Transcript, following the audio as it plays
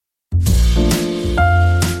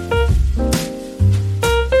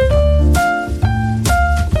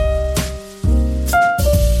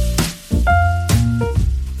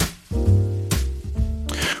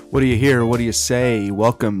What do you hear? What do you say?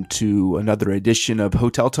 Welcome to another edition of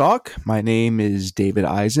Hotel Talk. My name is David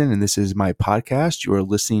Eisen, and this is my podcast you are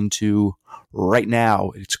listening to right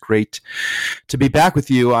now. It's great to be back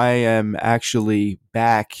with you. I am actually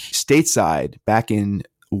back stateside, back in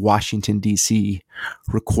Washington, D.C.,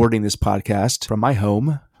 recording this podcast from my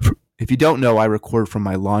home. If you don't know, I record from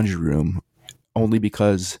my laundry room, only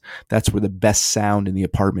because that's where the best sound in the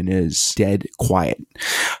apartment is, dead quiet.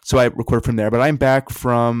 So I record from there, but I'm back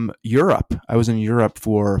from Europe. I was in Europe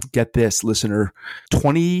for, get this, listener,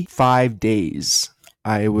 25 days.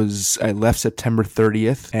 I left September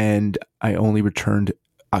 30th and I only returned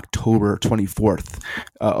October 24th.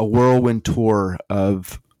 A whirlwind tour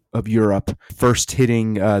of Europe, first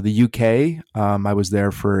hitting the UK. I was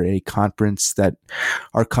there for a conference that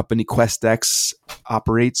our company QuestX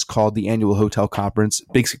operates called the Annual Hotel Conference.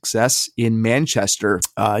 Big success in Manchester,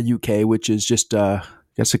 UK, which is just I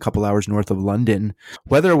guess a couple hours north of London.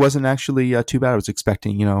 Weather wasn't actually too bad. I was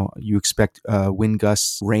expecting, you expect wind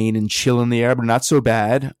gusts, rain, and chill in the air, but not so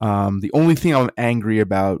bad. The only thing I'm angry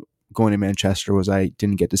about going to Manchester was I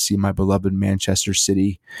didn't get to see my beloved Manchester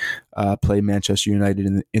City play Manchester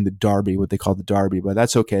United in the derby, what they call the derby, but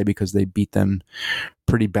that's okay because they beat them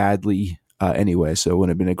pretty badly anyway, so it would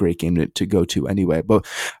have been a great game to go to anyway. But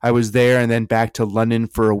I was there and then back to London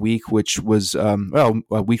for a week, which was, a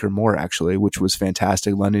week or more actually, which was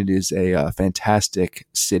fantastic. London is a fantastic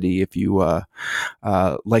city if you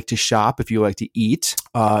like to shop, if you like to eat,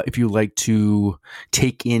 if you like to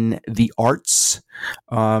take in the arts,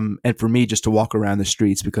 and for me, just to walk around the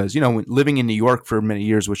streets because, living in New York for many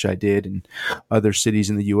years, which I did, and other cities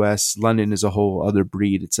in the U.S., London is a whole other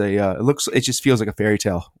breed. It just feels like a fairy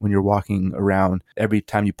tale when you're walking around. Every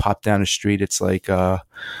time you pop down a street, it's like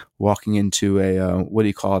walking into a what do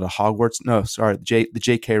you call it? A Hogwarts? No, sorry, the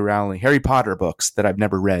J.K. Rowling Harry Potter books that I've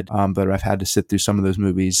never read, but I've had to sit through some of those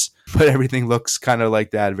movies. But everything looks kind of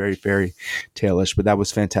like that, very fairy tale-ish. But that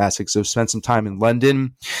was fantastic. So spent some time in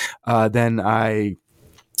London. Then I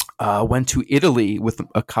went to Italy with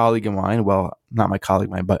a colleague of mine. Well, not my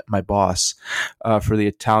colleague, but my boss, for the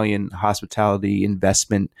Italian Hospitality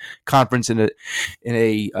Investment Conference in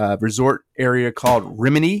a resort area called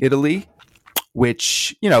Rimini, Italy.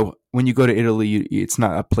 Which, when you go to Italy, it's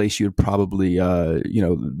not a place you'd probably,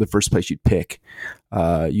 the first place you'd pick.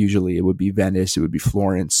 Usually it would be Venice, it would be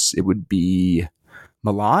Florence, it would be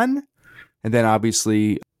Milan, and then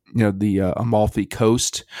obviously the Amalfi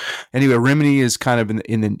Coast. Anyway, Rimini is kind of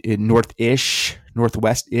in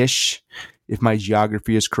northwest-ish, if my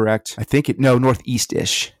geography is correct.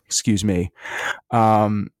 Northeast-ish. Excuse me.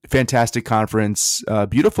 Fantastic conference.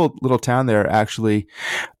 Beautiful little town there, actually.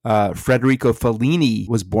 Federico Fellini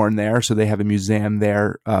was born there, so they have a museum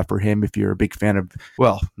there for him. If you're a big fan of,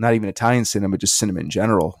 well, not even Italian cinema, just cinema in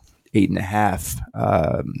general.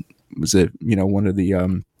 8.5 was one of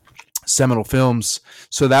the seminal films.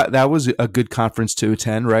 So that was a good conference to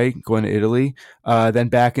attend, right? Going to Italy. Then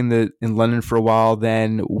back in London for a while.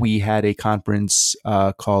 Then we had a conference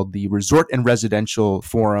called the Resort and Residential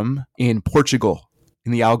Forum in Portugal,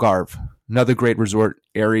 in the Algarve, another great resort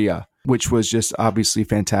area, which was just obviously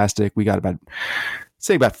fantastic. We got about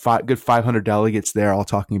 500 delegates there, all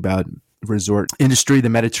talking about resort industry, the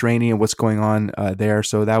Mediterranean, what's going on there.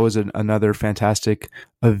 So that was another fantastic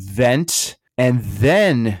event. And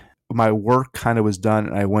then my work kind of was done,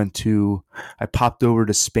 and I popped over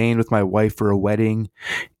to Spain with my wife for a wedding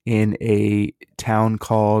in a town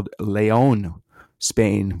called Leon,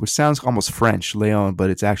 Spain, which sounds almost French, Leon, but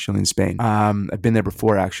it's actually in Spain. I've been there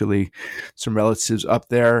before, actually. Some relatives up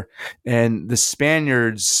there. And the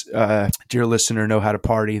Spaniards, dear listener, know how to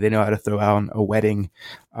party. They know how to throw out a wedding.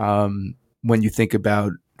 When you think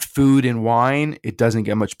about food and wine, it doesn't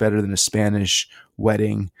get much better than a Spanish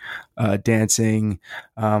wedding. Dancing,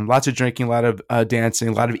 lots of drinking, a lot of dancing,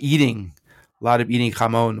 a lot of eating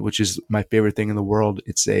jamón, which is my favorite thing in the world.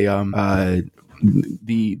 It's the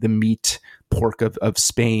meat pork of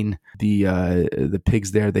Spain. The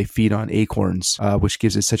pigs there, they feed on acorns, which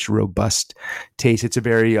gives it such a robust taste. It's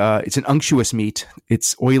it's an unctuous meat.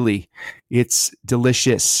 It's oily. It's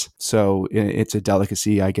delicious. So it's a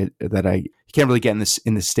delicacy you can't really get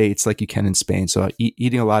in the States like you can in Spain. So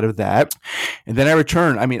eating a lot of that. And then I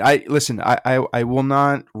return. I mean, I will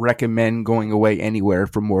not recommend going away anywhere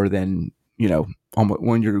for more than,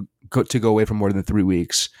 when you're to go away for more than 3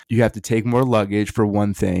 weeks. You have to take more luggage for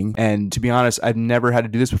one thing. And to be honest, I've never had to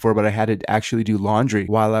do this before, but I had to actually do laundry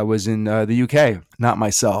while I was in the UK. Not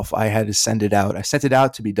myself. I had to send it out. I sent it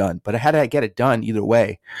out to be done, but I had to get it done either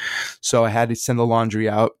way. So I had to send the laundry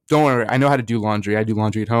out. Don't worry, I know how to do laundry. I do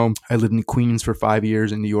laundry at home. I lived in Queens for 5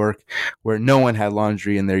 years in New York, where no one had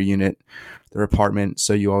laundry in their unit. their apartment,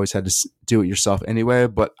 so you always had to do it yourself anyway.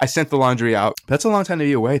 But I sent the laundry out. That's a long time to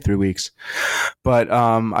be away, 3 weeks. But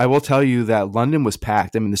I will tell you that London was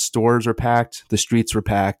packed. I mean, the stores were packed, the streets were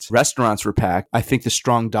packed, restaurants were packed. I think the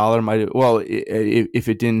strong dollar might have, well, if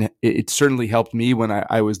it didn't, it certainly helped me when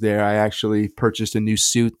I was there. I actually purchased a new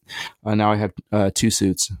suit. Now I have 2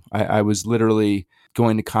 suits. I was literally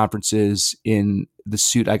going to conferences in the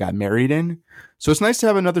suit I got married in. So it's nice to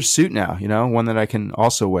have another suit now, one that I can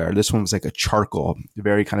also wear. This one was like a charcoal,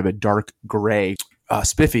 very kind of a dark gray.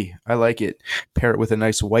 Spiffy. I like it. Pair it with a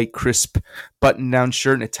nice white, crisp button-down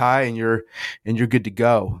shirt and a tie, and you're good to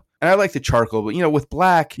go. And I like the charcoal, but with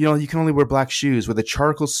black, you can only wear black shoes. With a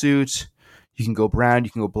charcoal suit, you can go brown, you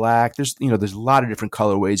can go black. There's a lot of different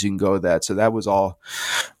colorways you can go with that. So that was all.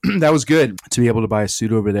 That was good to be able to buy a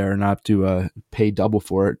suit over there and not to pay double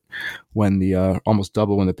for it when the almost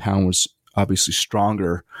double when the pound was obviously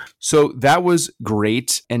stronger. So that was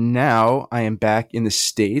great. And now I am back in the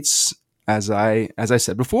States. As I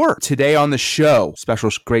said before, today on the show,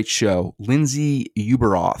 great show, Lindsay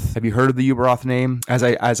Uberoth. Have you heard of the Uberoth name? As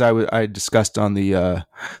I discussed on the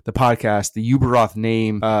podcast, the Uberoth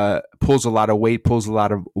name pulls a lot of weight, pulls a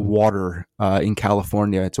lot of water in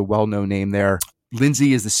California. It's a well-known name there.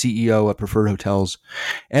 Lindsay is the CEO of Preferred Hotels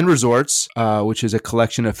and Resorts, which is a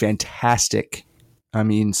collection of some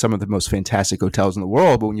of the most fantastic hotels in the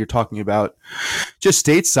world. But when you're talking about just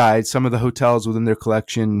stateside, some of the hotels within their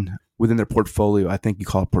collection, within their portfolio, I think you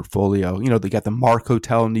call it portfolio. They got the Mark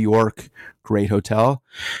Hotel in New York, great hotel.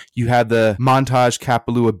 You have the Montage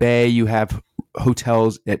Kapalua Bay. You have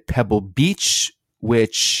hotels at Pebble Beach,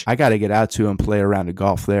 which I got to get out to and play a round of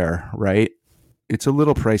golf there, right? It's a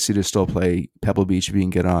little pricey to still play Pebble Beach if you can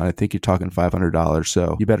get on. I think you're talking $500,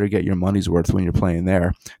 so you better get your money's worth when you're playing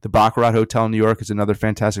there. The Baccarat Hotel in New York is another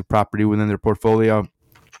fantastic property within their portfolio.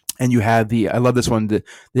 And you have I love this one,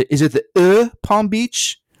 is it the Palm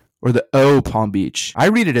Beach or the O Palm Beach? I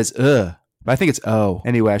read it as but I think it's O.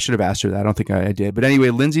 Anyway, I should have asked her that. I don't think I did. But anyway,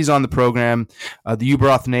 Lindsay's on the program. The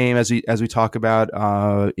Uberoth name, as we talk about,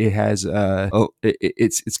 it has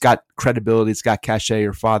it's got credibility. It's got cachet.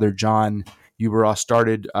 Her father, John Uberoth,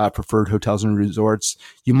 started Preferred Hotels and Resorts.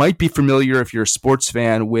 You might be familiar, if you're a sports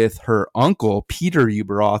fan, with her uncle, Peter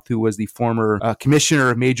Uberoth, who was the former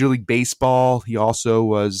commissioner of Major League Baseball. He also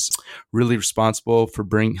was really responsible for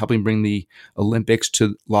helping bring the Olympics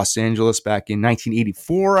to Los Angeles back in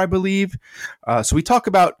 1984, I believe. So we talk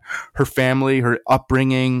about her family, her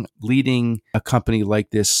upbringing, leading a company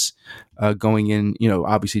like this, going in,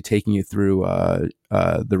 obviously taking you through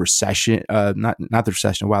the recession, not the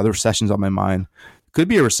recession. Wow, the recession's on my mind. Could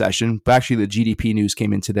be a recession, but actually the GDP news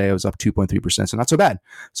came in today. It was up 2.3%, so not so bad.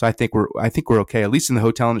 So I think we're okay, at least in the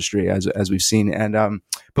hotel industry, as we've seen. And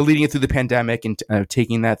but leading it through the pandemic and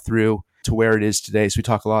taking that through to where it is today. So we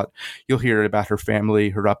talk a lot. You'll hear about her family,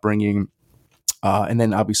 her upbringing. And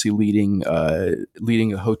then obviously leading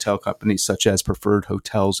a hotel company such as Preferred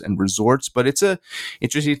Hotels and Resorts. But it's a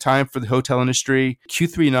interesting time for the hotel industry.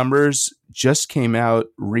 Q3 numbers just came out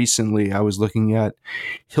recently. I was looking at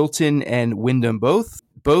Hilton and Wyndham. Both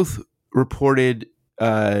reported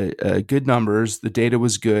good numbers. The data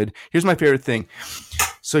was good. Here's my favorite thing.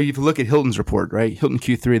 So you look at Hilton's report, right? Hilton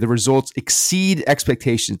Q3, the results exceed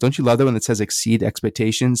expectations. Don't you love that when it says exceed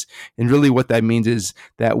expectations? And really what that means is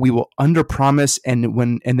that we will underpromise and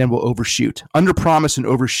then we'll overshoot. Underpromise and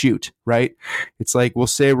overshoot, right? It's like we'll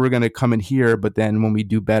say we're going to come in here, but then when we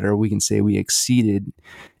do better, we can say we exceeded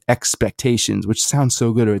expectations, which sounds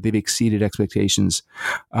so good, or they've exceeded expectations.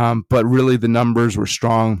 But really the numbers were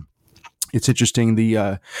strong. It's interesting.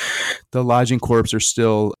 The lodging corps are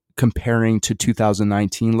still comparing to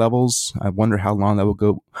 2019 levels. I wonder how long that will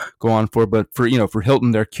go on for. But for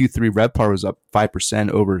Hilton, their Q3 RevPAR was up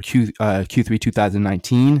 5% over Q3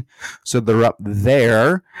 2019. So they're up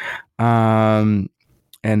there. And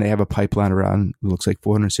they have a pipeline around, it looks like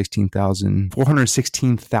 416,000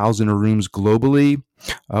 rooms globally.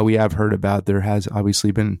 We have heard about there has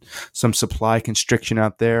obviously been some supply constriction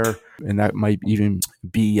out there, and that might even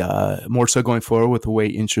be more so going forward with the way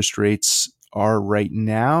interest rates are right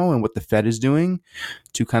now and what the Fed is doing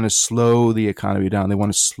to kind of slow the economy down. They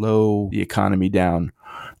want to slow the economy down.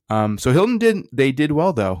 So Hilton did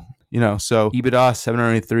well though. So EBITDA,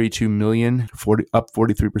 $732 million, up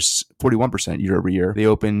 41% year over year. They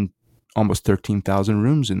opened almost 13,000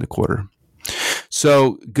 rooms in the quarter.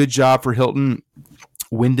 So good job for Hilton.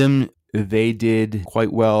 Wyndham, they did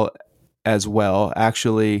quite well as well.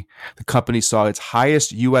 Actually, the company saw its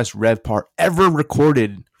highest U.S. RevPAR ever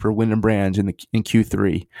recorded for Wyndham brands in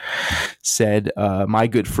Q3. Said my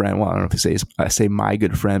good friend. Well, I don't know if I say my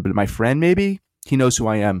good friend, but my friend maybe. He knows who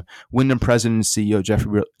I am. Wyndham President and CEO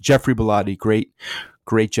Jeffrey Bellotti, great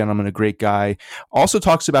gentleman, a great guy. Also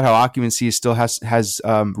talks about how occupancy still has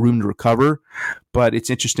room to recover, but it's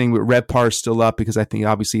interesting. RevPAR is still up because I think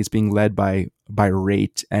obviously it's being led by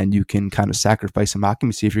rate, and you can kind of sacrifice some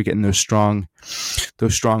occupancy if you're getting those strong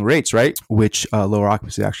rates, right? Which lower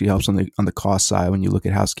occupancy actually helps on the cost side when you look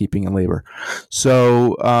at housekeeping and labor.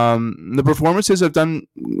 So the performances have done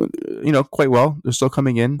quite well. They're still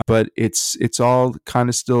coming in, but it's all kind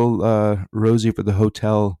of still rosy for the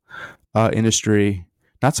hotel industry.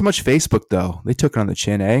 Not so much Facebook though. They took it on the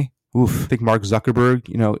chin, eh? Oof. I think Mark Zuckerberg,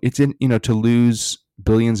 to lose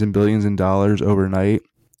billions and billions of dollars overnight.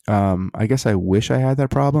 I guess I wish I had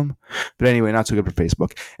that problem, but anyway, not so good for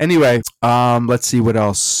Facebook. Anyway, let's see what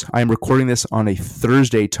else. I'm recording this on a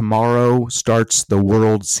Thursday. Tomorrow starts the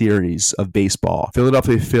World Series of baseball.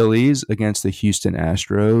 Philadelphia Phillies against the Houston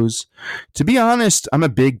Astros. To be honest, I'm a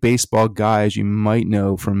big baseball guy, as you might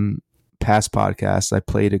know from past podcasts. I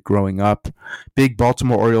played it growing up. Big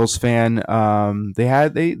Baltimore Orioles fan. They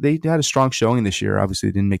had a strong showing this year. Obviously,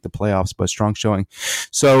 they didn't make the playoffs, but strong showing.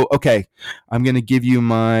 So, okay, I'm going to give you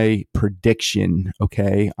my prediction.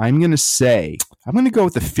 Okay, I'm going to go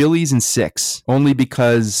with the Phillies in 6, only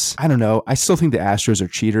because I don't know. I still think the Astros are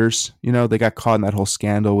cheaters. They got caught in that whole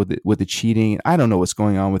scandal with the cheating. I don't know what's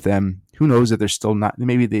going on with them. Who knows if they're still not?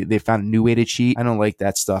 Maybe they found a new way to cheat. I don't like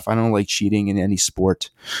that stuff. I don't like cheating in any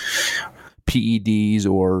sport. PEDs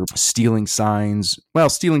or stealing signs.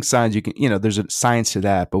 Well, stealing signs, you can, there's a science to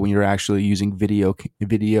that, but when you're actually using video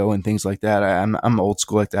and things like that, I'm old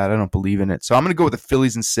school like that. I don't believe in it. So I'm going to go with the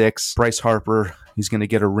Phillies in 6. Bryce Harper, he's going to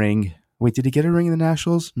get a ring. Wait, did he get a ring in the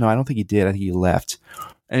Nationals? No, I don't think he did. I think he left.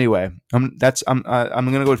 Anyway, I'm going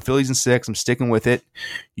to go with Phillies in 6. I'm sticking with it.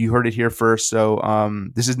 You heard it here first. So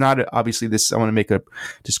this is not obviously this. I want to make a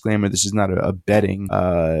disclaimer. This is not a betting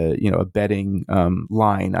line.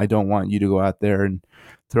 I don't want you to go out there and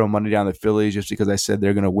throw money down the Phillies just because I said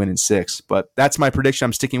they're going to win in 6. But that's my prediction.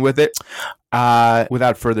 I'm sticking with it.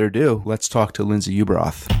 Without further ado, let's talk to Lindsay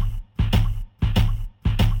Ubroth.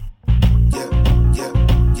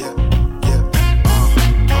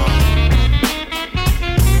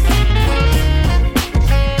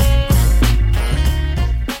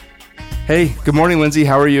 Hey, good morning, Lindsay.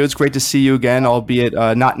 How are you? It's great to see you again, albeit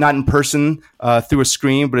not in person through a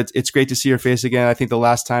screen, but it's great to see your face again. I think the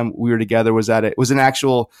last time we were together was an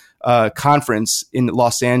actual conference in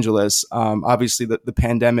Los Angeles. Obviously, the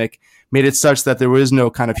pandemic made it such that there was no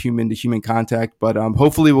kind of human-to-human contact, but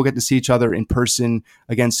hopefully we'll get to see each other in person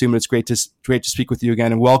again soon. But it's great to speak with you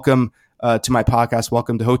again, and welcome to my podcast.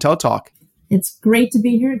 Welcome to Hotel Talk. It's great to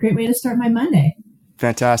be here. A great way to start my Monday.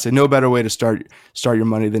 Fantastic. No better way to start your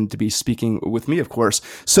Monday than to be speaking with me, of course.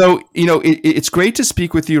 So, it's great to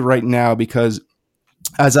speak with you right now because,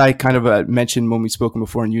 as I kind of mentioned when we spoken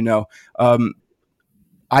before, and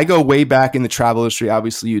I go way back in the travel industry.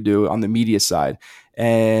 Obviously, you do on the media side.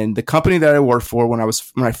 And the company that I worked for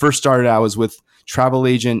when I first started, I was with Travel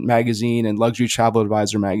Agent Magazine and Luxury Travel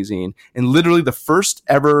Advisor Magazine. And literally the first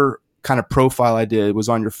ever kind of profile I did was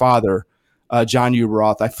on your father, John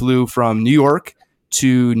Ubroth. I flew from New York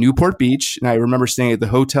to Newport Beach, and I remember staying at the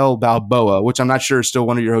Hotel Balboa, which I'm not sure is still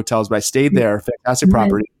one of your hotels, but I stayed there. Fantastic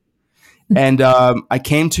property. And I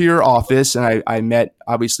came to your office, and I met,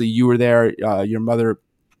 obviously, you were there, your mother,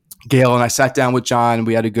 Gail, and I sat down with John, and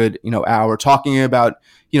we had a good hour talking about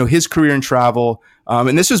his career in travel.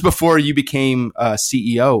 And this was before you became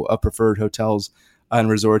CEO of Preferred Hotels and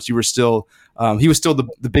Resorts. You were still he was still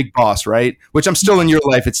the big boss, right? Which I'm still in your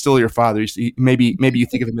life. It's still your father. Maybe you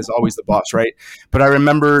think of him as always the boss, right? But I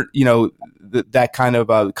remember, that kind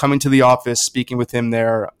of coming to the office, speaking with him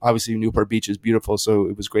there. Obviously, Newport Beach is beautiful, so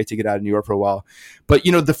it was great to get out of New York for a while. But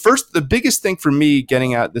the biggest thing for me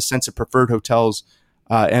getting out the sense of Preferred Hotels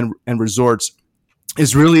and resorts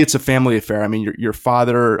is really it's a family affair. I mean, your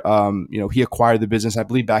father, he acquired the business, I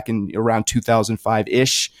believe, back in around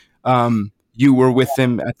 2005-ish. You were with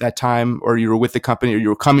him at that time, or you were with the company, or you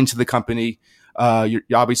were coming to the company.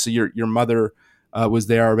 Obviously, your mother was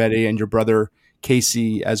there already, and your brother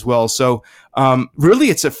Casey as well. So really,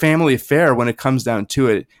 it's a family affair when it comes down to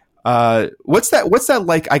it. What's that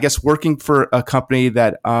like? I guess working for a company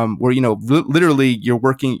that where literally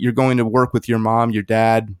you're going to work with your mom, your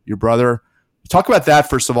dad, your brother. Talk about that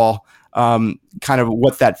first of all. Kind of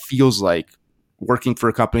what that feels like, working for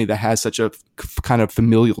a company that has such a kind of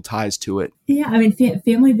familial ties to it. Yeah, I mean,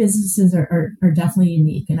 family businesses are definitely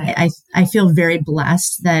unique. And I feel very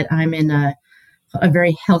blessed that I'm in a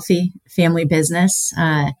very healthy family business.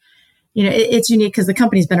 It's unique because the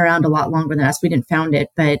company's been around a lot longer than us. We didn't found it,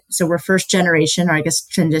 but so we're first generation, or I guess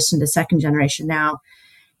transitioned to second generation now.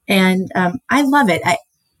 And I love it.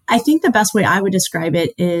 I think the best way I would describe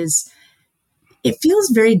it is it feels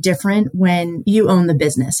very different when you own the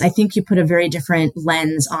business. I think you put a very different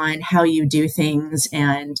lens on how you do things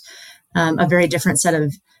and a very different set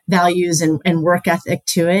of values and work ethic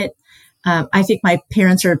to it. I think my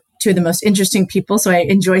parents are two of the most interesting people, so I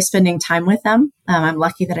enjoy spending time with them. I'm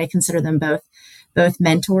lucky that I consider them both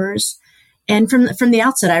mentors. And from the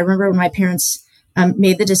outset, I remember when my parents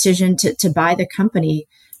made the decision to buy the company.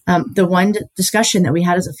 The one discussion that we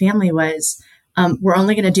had as a family was, we're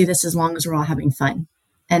only going to do this as long as we're all having fun.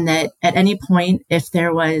 And that at any point, if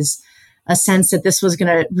there was a sense that this was going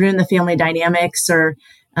to ruin the family dynamics or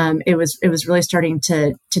it was really starting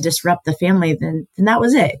to disrupt the family, then that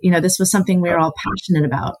was it. This was something we were all passionate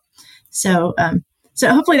about. So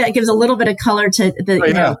hopefully that gives a little bit of color to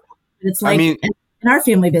the, it's like in our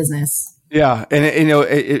family business. Yeah, and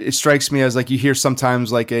it strikes me as like you hear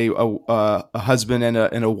sometimes like a husband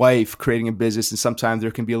and a wife creating a business, and sometimes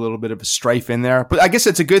there can be a little bit of a strife in there. But I guess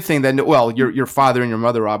it's a good thing that your father and your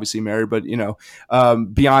mother are obviously married, but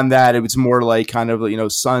beyond that, it was more like kind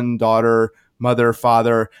of son, daughter, mother,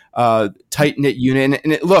 father, tight knit unit,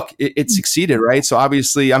 and it succeeded, right? So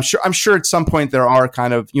obviously, I'm sure at some point there are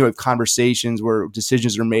kind of conversations where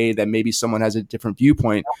decisions are made that maybe someone has a different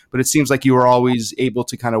viewpoint, but it seems like you were always able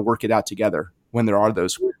to kind of work it out together when there are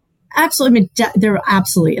those. Absolutely, there are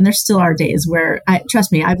absolutely, and there still are days where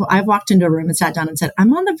trust me, I've walked into a room and sat down and said,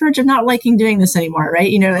 I'm on the verge of not liking doing this anymore,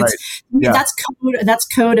 right? That's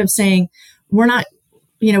code of saying we're not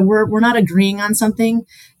agreeing on something,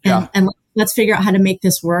 and let's figure out how to make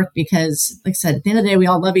this work, because like I said, at the end of the day, we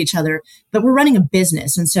all love each other, but we're running a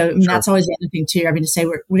business. And so that's always the other thing too. Having to say,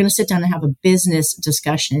 we're going to sit down and have a business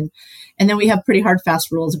discussion. And then we have pretty hard,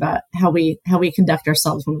 fast rules about how we conduct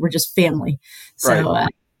ourselves when we're just family. So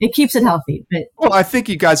it keeps it healthy. But I think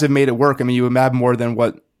you guys have made it work. I mean, you have more than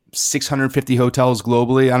 650 hotels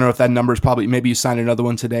globally. I don't know if that number is maybe you signed another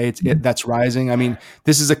one today. That's rising. I mean,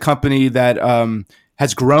 this is a company that,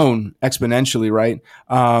 has grown exponentially, right?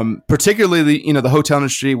 Particularly, the hotel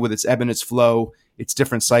industry with its ebb and its flow, its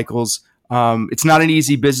different cycles. It's not an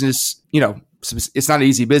easy business, it's not an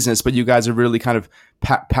easy business, but you guys have really kind of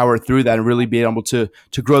powered through that and really be able to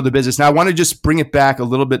grow the business. Now, I want to just bring it back a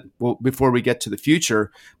little bit before we get to the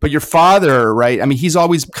future. But your father, right? I mean, he's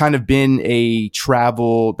always kind of been a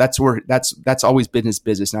travel. That's always been his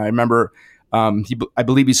business. Now, I remember. I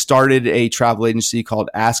believe he started a travel agency called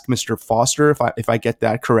Ask Mr. Foster, if I get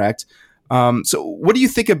that correct. So what do you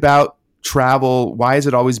think about travel? Why has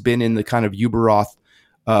it always been in the kind of Uberoth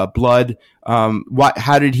blood?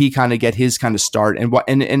 How did he kind of get his kind of start?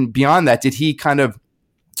 And beyond that, did he kind of,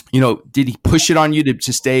 did he push it on you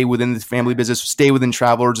to stay within the family business, stay within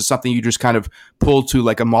travel, or is it something you just kind of pulled to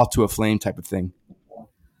like a moth to a flame type of thing?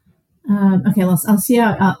 Okay, I'll see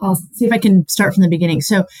if I can start from the beginning.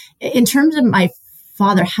 So in terms of my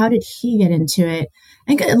father, how did he get into it?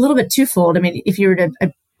 I think a little bit twofold. I mean, if you were to,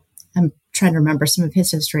 I'm trying to remember some of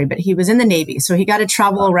his history, but he was in the Navy. So he got to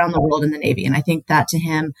travel around the world in the Navy. And I think that to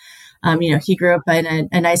him, he grew up in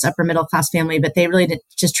a nice upper middle class family, but they really did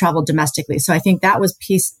just travel domestically. So I think that was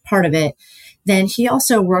part of it. Then he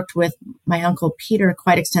also worked with my uncle Peter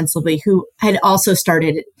quite extensively, who had also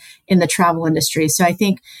started in the travel industry. So I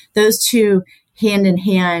think those two hand in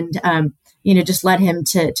hand, just led him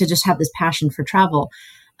to just have this passion for travel.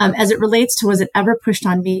 As it relates to, was it ever pushed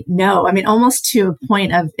on me? No. I mean, almost to a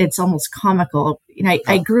point of it's almost comical.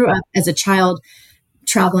 I grew up as a child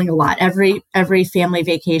traveling a lot. Every family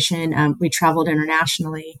vacation, we traveled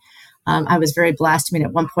internationally. I was very blessed. I mean,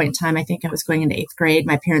 at one point in time, I think I was going into 8th grade.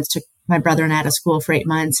 My parents took my brother and I out of school for 8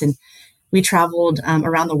 months, and we traveled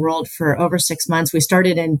around the world for over 6 months. We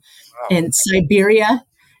started in Siberia.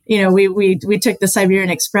 We took the Siberian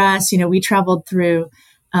Express. We traveled through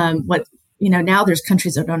now there's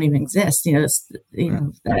countries that don't even exist. It was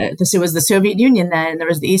the Soviet Union then. There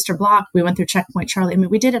was the Eastern Bloc. We went through Checkpoint Charlie. I mean,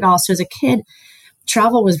 we did it all. So as a kid,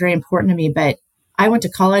 travel was very important to me. But I went to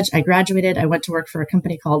college. I graduated. I went to work for a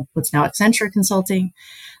company called what's now Accenture Consulting.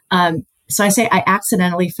 So I say I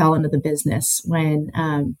accidentally fell into the business when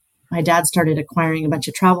my dad started acquiring a bunch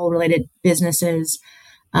of travel-related businesses.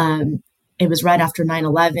 It was right after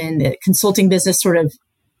 9/11. The consulting business sort of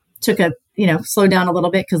took slowed down a little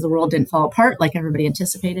bit because the world didn't fall apart like everybody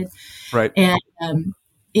anticipated. Right. And,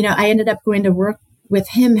 I ended up going to work with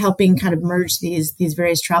him, helping kind of merge these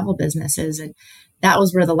various travel businesses. And that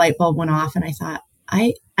was where the light bulb went off. And I thought,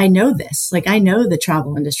 I know this, like I know the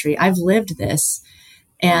travel industry. I've lived this.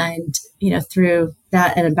 And, through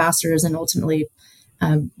that at Ambassadors and ultimately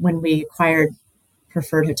when we acquired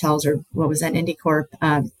Preferred Hotels, or what was that, IndyCorp,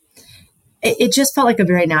 it just felt like a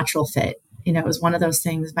very natural fit. it was one of those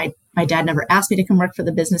things. My dad never asked me to come work for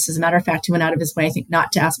the business. As a matter of fact, he went out of his way, I think,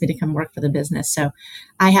 not to ask me to come work for the business. So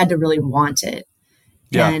I had to really want it.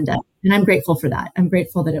 Yeah. And I'm grateful for that. I'm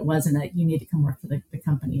grateful that it wasn't you need to come work for the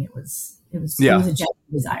company. It was a genuine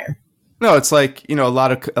desire. No, it's like, a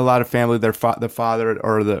lot of family, the father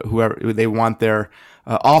or the whoever, they want their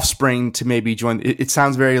offspring to maybe join. It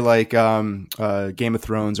sounds very like Game of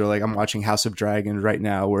Thrones, or like I'm watching House of Dragons right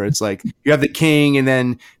now, where it's like you have the king and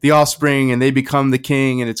then the offspring and they become the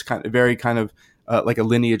king, and it's very like a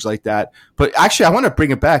lineage like that. But actually, I want to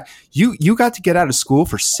bring it back. You got to get out of school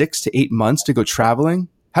for 6 to 8 months to go traveling.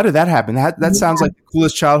 How did that happen? That sounds like the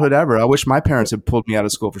coolest childhood ever. I wish my parents had pulled me out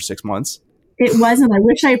of school for 6 months. It wasn't. I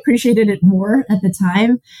wish I appreciated it more at the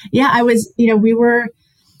time. Yeah, I was, we were,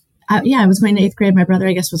 I was going to 8th grade. My brother,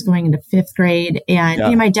 I guess, was going into 5th grade.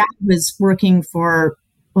 And my dad was working for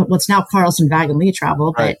what's now Carlson Wagon Lee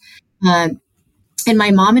Travel. But, and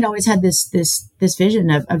my mom had always had this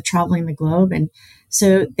vision of traveling the globe. And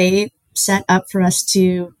so they set up for us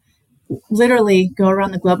to literally go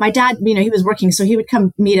around the globe. My dad, he was working, so he would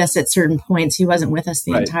come meet us at certain points. He wasn't with us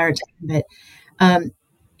the entire time. But,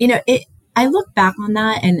 I look back on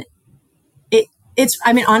that, and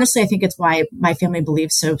honestly, I think it's why my family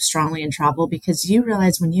believes so strongly in travel, because you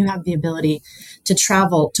realize when you have the ability to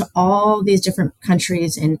travel to all these different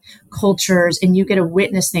countries and cultures, and you get to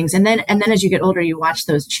witness things. And then as you get older, you watch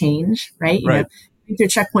those change, right? You know, through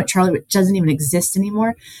Checkpoint Charlie, which doesn't even exist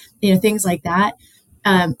anymore, things like that.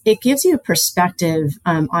 It gives you a perspective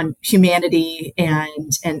on humanity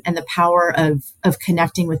and the power of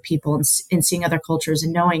connecting with people and seeing other cultures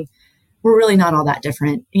and knowing we're really not all that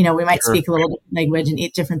different. We might speak a little different language and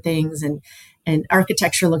eat different things, and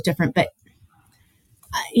architecture look different, but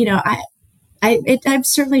I've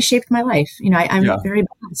certainly shaped my life. I'm very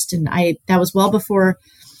blessed, and that was well before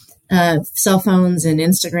cell phones and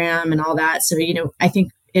Instagram and all that. So I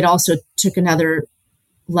think it also took another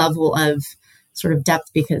level of sort of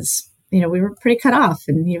depth, because we were pretty cut off,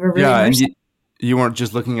 and you were really and you weren't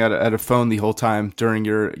just looking at a phone the whole time during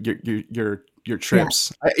your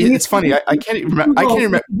trips. Yeah. It's funny. I can't remember.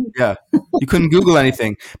 Yeah, you couldn't Google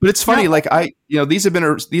anything. But it's funny. Like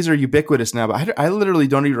these are ubiquitous now. But I literally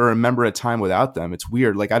don't even remember a time without them. It's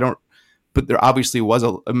weird. Like I don't. But there obviously was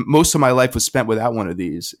most of my life was spent without one of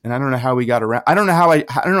these, and I don't know how we got around. I don't know how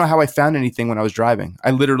I found anything when I was driving.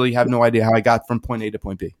 I literally have no idea how I got from point A to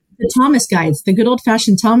point B. The Thomas guides, the good old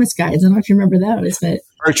fashioned Thomas guides. I don't know if you remember those, but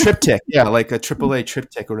or a triptych, like a AAA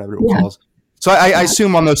triptych or whatever it was. So I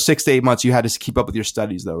assume on those 6 to 8 months you had to keep up with your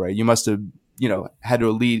studies, though, right? You must have, had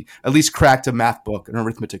to at least cracked a math book, an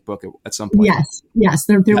arithmetic book at some point. Yes.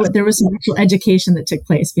 There was some actual education that took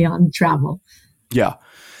place beyond travel. Yeah.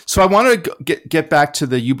 So I want to get back to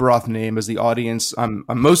the Uberoth name, as the audience.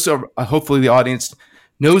 Hopefully the audience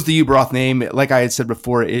knows the Uberoth name. Like I had said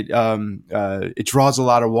before, it draws a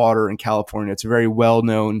lot of water in California. It's a very well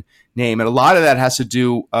known name, and a lot of that has to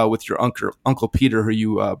do with your Uncle Peter, who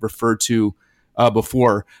you referred to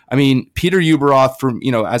before. I mean, Peter Uberoth,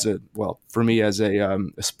 for me as a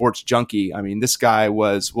sports junkie, I mean, this guy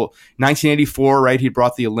was 1984, right? He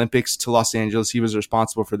brought the Olympics to Los Angeles. He was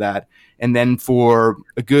responsible for that, and then for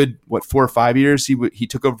a good 4 or 5 years, he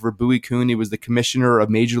took over for Bowie Kuhn. He was the commissioner of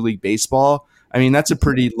Major League Baseball. I mean, that's a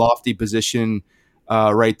pretty lofty position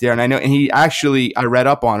right there. And I know, and I read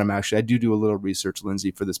up on him. Actually, I do a little research, Lindsay,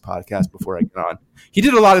 for this podcast before I get on. He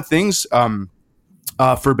did a lot of things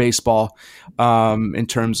for baseball in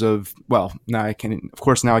terms of, now I can't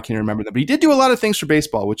remember them, but he did do a lot of things for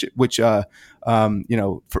baseball, which for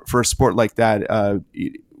a sport like that,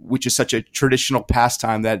 which is such a traditional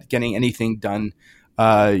pastime, that getting anything done,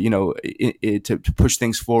 to push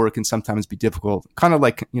things forward can sometimes be difficult. Kind of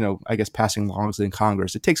like, I guess passing laws in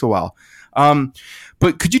Congress. It takes a while.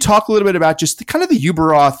 But could you talk a little bit about just kind of the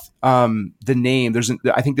Uberoth, the name?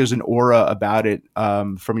 I think there's an aura about it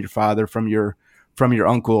from your father, from your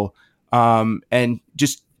uncle, and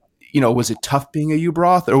just, was it tough being a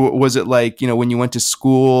Uberoth, or was it like, when you went to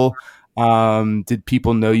school? Did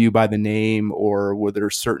people know you by the name, or were there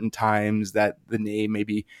certain times that the name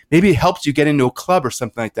maybe it helped you get into a club or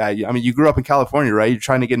something like that? I mean, you grew up in California, right? You're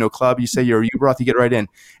trying to get into a club. You say you're a Uberoth, you get right in.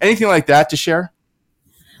 Anything like that to share?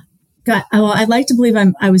 God, well, I'd like to believe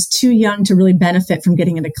I was too young to really benefit from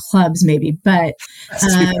getting into clubs, maybe, but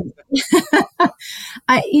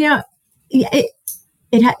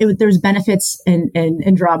there's benefits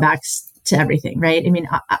and drawbacks to everything, right? I mean,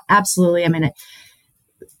 absolutely. I mean,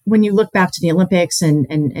 when you look back to the Olympics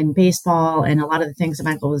and baseball and a lot of the things that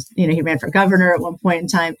Michael was, he ran for governor at one point in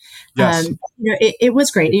time. Yes. It was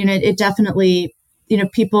great. It definitely,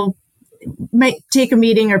 people might take a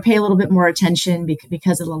meeting or pay a little bit more attention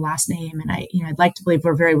because of the last name. And I'd like to believe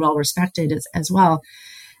we're very well respected as well.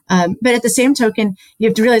 But at the same token, you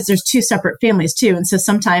have to realize there's two separate families too. And so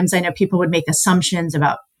sometimes I know people would make assumptions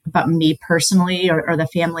about me personally or the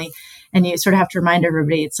family. And you sort of have to remind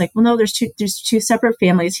everybody, it's like, well, no, there's two separate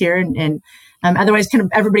families here. And otherwise kind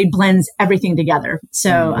of everybody blends everything together.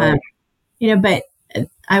 So, but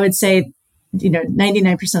I would say,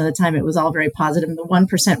 99% of the time it was all very positive. And the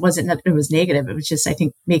 1% wasn't that it was negative. It was just, I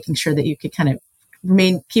think, making sure that you could kind of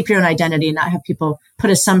keep your own identity and not have people put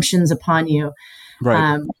assumptions upon you.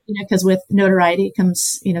 Right. Because with notoriety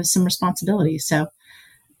comes, some responsibility. So,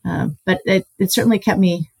 but it certainly kept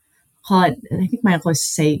me, I think my uncle used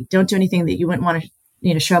to say, don't do anything that you wouldn't want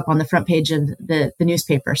to, show up on the front page of the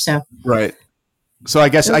newspaper. So, right. So I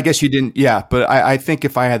guess you didn't. Yeah. But I think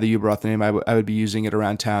if I had the Ueberroth name, I would be using it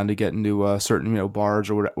around town to get into certain, bars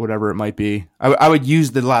or whatever it might be. I would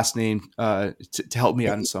use the last name to help me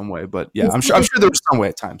out in some way. But yeah, I'm sure there was some way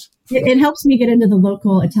at times. It helps me get into the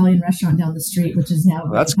local Italian restaurant down the street, which is now.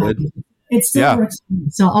 Well, that's good. It still works for me,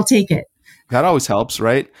 so I'll take it. That always helps,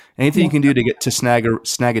 right? Anything you can do to get to snag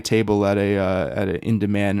a table at an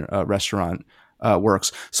in-demand restaurant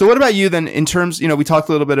works. So what about you then? In terms, we talked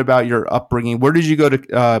a little bit about your upbringing. Where did you go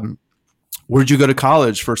to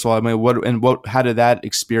college? First of all, I mean, how did that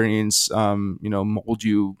experience, mold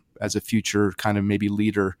you as a future kind of maybe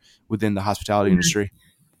leader within the hospitality industry?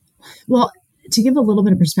 Well, to give a little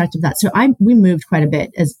bit of perspective, we moved quite a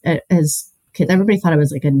bit as kids. Everybody thought I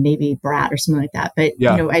was like a Navy brat or something like that. But,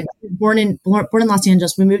 I was born in Los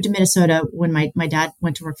Angeles. We moved to Minnesota when my dad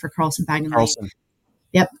went to work for Carlson Bag and Light.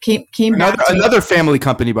 Yep. Came back. Another family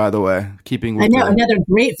company, by the way, another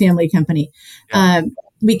great family company. Yeah.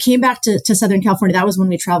 We came back to Southern California. That was when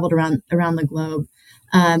we traveled around the globe.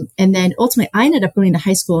 And then ultimately I ended up going to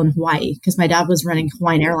high school in Hawaii because my dad was running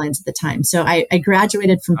Hawaiian Airlines at the time. So I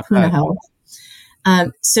graduated from Punahou.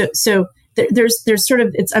 So there's sort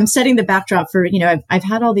of, I'm setting the backdrop for, I've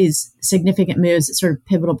had all these significant moves at sort of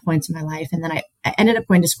pivotal points in my life. And then I ended up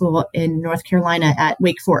going to school in North Carolina at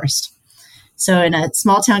Wake Forest. So in a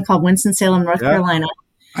small town called Winston-Salem, North Carolina.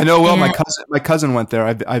 I know well. My cousin went there.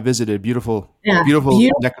 I visited. Beautiful neck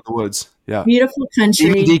of the woods. Yeah, beautiful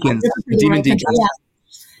country. Demon Deacons. Yeah.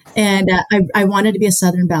 And I wanted to be a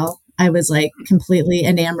Southern Belle. I was like completely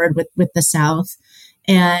enamored with the South.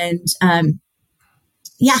 And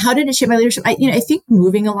how did it shape my leadership? I think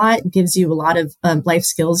moving a lot gives you a lot of life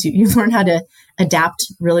skills. You learn how to adapt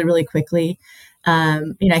really, really quickly.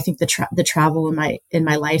 I think the travel in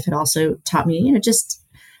my life had also taught me,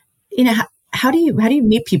 how do you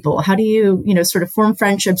meet people? How do you, sort of form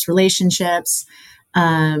friendships, relationships?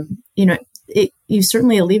 You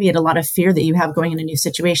certainly alleviate a lot of fear that you have going in a new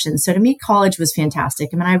situation. So to me, college was fantastic.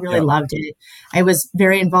 I mean, I really loved it. I was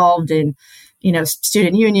very involved in,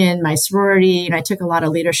 student union, my sorority, I took a lot of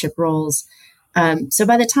leadership roles. So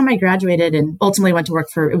by the time I graduated and ultimately went to work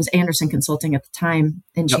it was Anderson Consulting at the time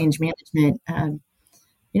and change management.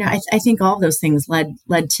 I think all of those things led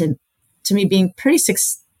to me being pretty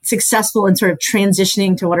successful in sort of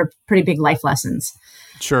transitioning to what are pretty big life lessons.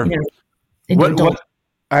 Sure. What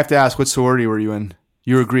I have to ask, what sorority were you in?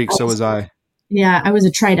 You were Greek, so was I. Yeah, I was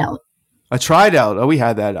a Tri-Delt. A Tri-Delt. Oh, we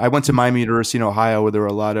had that. I went to Miami University in Ohio where there were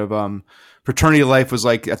a lot of fraternity life was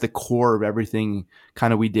like at the core of everything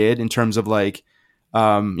kind of we did in terms of like,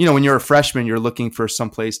 when you're a freshman, you're looking for some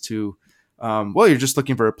place to, you're just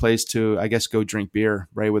looking for a place to, I guess, go drink beer,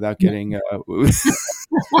 right? Without getting,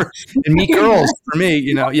 and meet girls for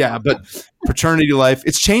me, but fraternity life,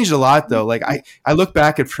 it's changed a lot though. Like I look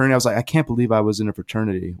back at fraternity, I was like, I can't believe I was in a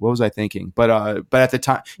fraternity. What was I thinking? But at the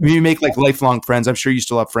time, you make like lifelong friends. I'm sure you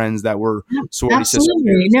still have friends that were sorority sisters.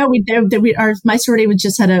 Absolutely. No, my sorority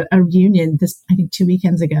just had a reunion I think 2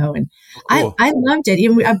 weekends ago. And cool. I loved it.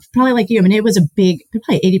 I'm probably like you. I mean, it was probably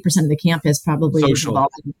 80% of the campus probably was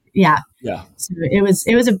involved. Yeah. So it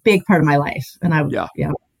was a big part of my life. And I don't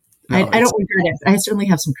regret it. I certainly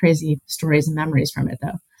have some crazy stories and memories from it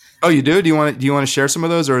though. Oh, you do? Do you want to share some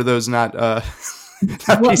of those, or are those not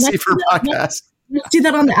PC for podcast? Let's do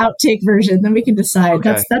that on the outtake version, then we can decide.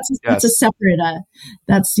 Okay. That's a separate.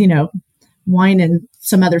 That's wine and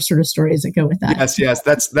some other sort of stories that go with that. Yes.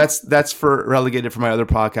 That's for relegated for my other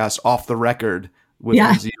podcast, Off the Record, with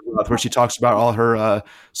Lindsay, where she talks about all her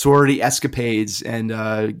sorority escapades and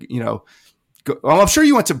I'm sure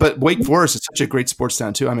you went to, but Wake Forest is such a great sports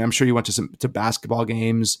town too. I mean, I'm sure you went to basketball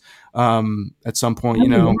games at some point.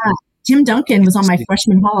 Yeah. Tim Duncan was on my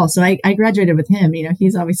freshman hall, so I graduated with him.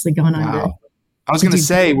 He's obviously gone on to I was going to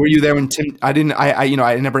say, were you there when Tim? I didn't.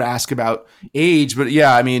 I never ask about age, but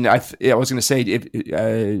yeah, I mean, I was going to say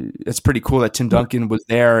it's pretty cool that Tim Duncan was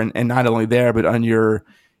there, and not only there, but in your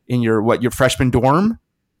freshman dorm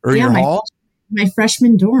or in your hall. My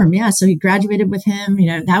freshman dorm, yeah. So he graduated with him.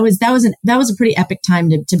 That was a pretty epic time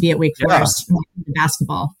to be at Wake Forest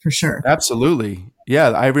basketball for sure. Absolutely, yeah.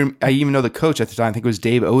 I even know the coach at the time. I think it was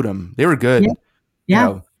Dave Odom. They were good.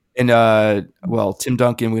 Yeah. And Tim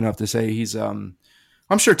Duncan, we don't have to say he's. I'm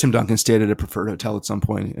sure Tim Duncan stayed at a preferred hotel at some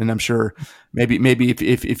point, and I'm sure maybe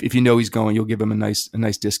if you know he's going, you'll give him a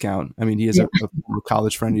nice discount. I mean, he is a former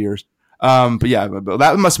college friend of yours. But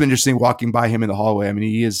that must have been interesting walking by him in the hallway. I mean,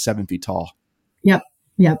 he is 7 feet tall. Yep.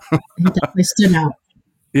 He definitely stood out.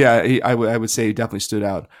 Yeah, I would say he definitely stood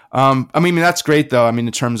out. I mean, that's great though. I mean,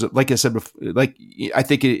 in terms of, like I said before, I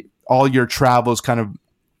think all your travels kind of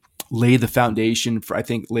lay the foundation for, I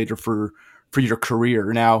think, later for your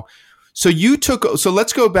career. Now, so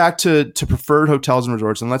let's go back to preferred hotels and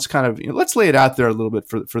resorts, and let's kind of let's lay it out there a little bit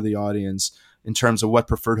for the audience in terms of what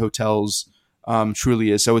preferred hotels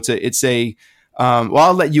truly is. So it's a well,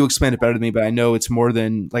 I'll let you explain it better than me, but I know it's more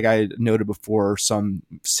than, like I noted before, some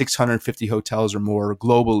 650 hotels or more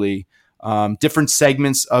globally. Different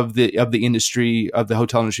segments of the industry, of the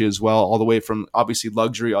hotel industry as well, all the way from obviously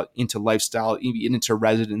luxury into lifestyle, even into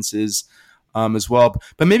residences as well.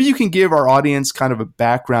 But maybe you can give our audience kind of a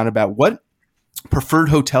background about what preferred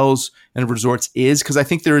hotels and resorts is, because I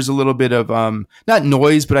think there is a little bit of not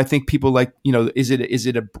noise, but I think people like, is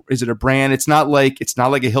it a brand? It's not like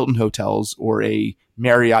a Hilton Hotels or a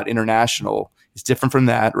Marriott International. It's different from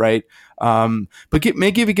that, right? But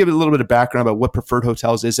maybe give it a little bit of background about what preferred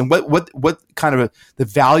hotels is and what kind of the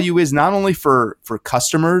value is, not only for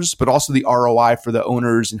customers, but also the ROI for the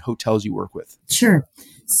owners and hotels you work with. Sure.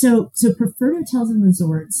 So Preferred Hotels and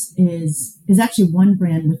Resorts is actually one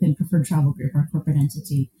brand within Preferred Travel Group, our corporate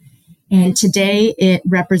entity. And today it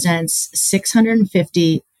represents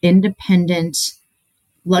 650 independent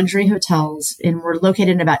luxury hotels, and we're located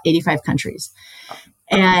in about 85 countries.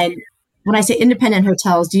 And when I say independent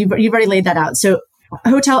hotels, you've already laid that out. So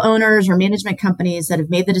hotel owners or management companies that have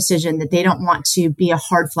made the decision that they don't want to be a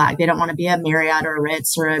hard flag. They don't want to be a Marriott or a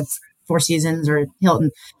Ritz or a Four Seasons or a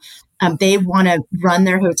Hilton. They want to run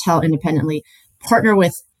their hotel independently, partner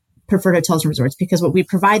with Preferred Hotels and Resorts, because what we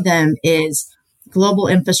provide them is global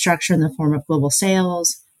infrastructure in the form of global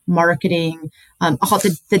sales, marketing, all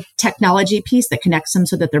the technology piece that connects them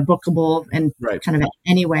so that they're bookable and kind of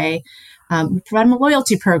any way. We provide them a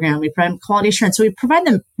loyalty program. We provide them quality assurance. So we provide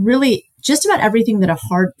them really just about everything that a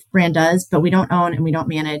hard brand does, but we don't own and we don't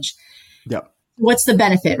manage. Yep. What's the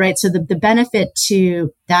benefit, right? So the benefit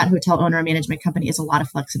to that hotel owner or management company is a lot of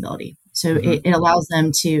flexibility. So it allows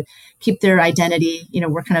them to keep their identity.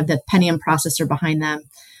 We're kind of the Pentium processor behind them.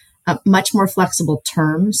 Much more flexible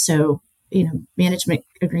terms. So, management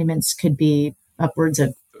agreements could be upwards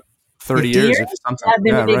of 30 years. If something.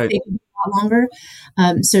 They could be a lot longer.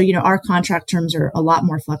 So, our contract terms are a lot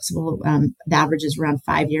more flexible. The average is around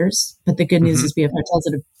 5 years. But the good news is we have hotels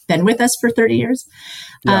that have been with us for 30 years.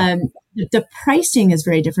 Yeah. The pricing is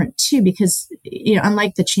very different too, because,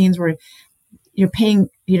 unlike the chains where you're paying,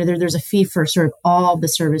 there's a fee for sort of all the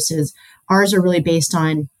services. Ours are really based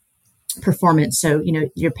on performance. So,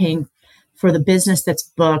 you're paying for the business that's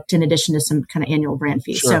booked in addition to some kind of annual brand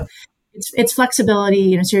fee. Sure. So it's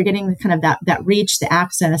flexibility, so you're getting kind of that reach, the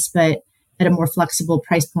access, but at a more flexible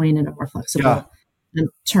price point and a more flexible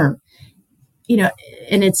term,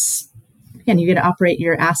 and it's, again, you get to operate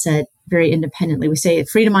your asset very independently. We say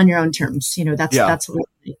freedom on your own terms, that's what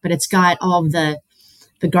we say, but it's got all of the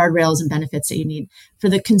guardrails and benefits that you need for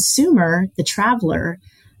the consumer, the traveler.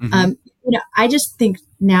 I just think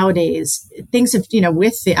nowadays things have,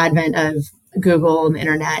 with the advent of Google and the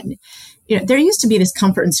internet, there used to be this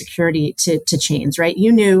comfort and security to chains, right?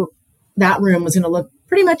 You knew that room was going to look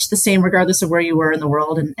pretty much the same regardless of where you were in the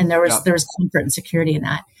world. And there was comfort and security in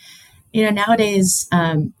that. Nowadays,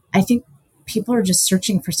 I think people are just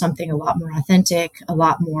searching for something a lot more authentic, a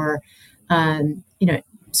lot more,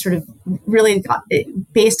 sort of really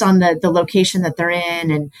based on the location that they're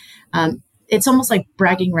in. And it's almost like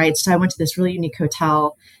bragging rights. So I went to this really unique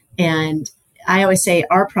hotel, and I always say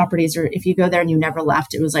our properties are, if you go there and you never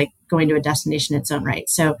left, it was like going to a destination in its own right.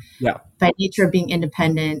 So by nature of being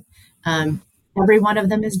independent, every one of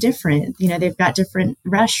them is different. They've got different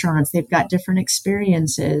restaurants, they've got different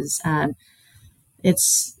experiences.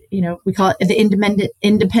 It's, we call it the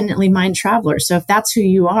independently minded traveler. So if that's who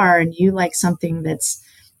you are and you like something that's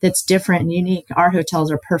different and unique, our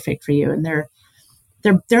hotels are perfect for you. And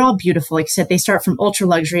they're all beautiful. Like I said, they start from ultra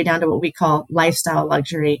luxury down to what we call lifestyle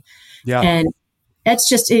luxury. Yeah. And it's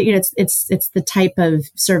just, it's the type of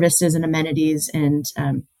services and amenities and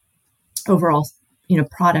overall,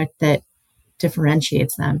 product that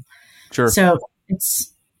differentiates them. Sure. So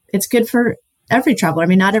it's good for every traveler. I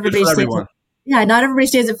mean, not everybody stays. Not everybody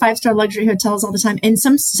stays at 5-star luxury hotels all the time, and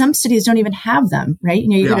some cities don't even have them. Right?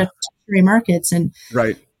 You go to tertiary markets, and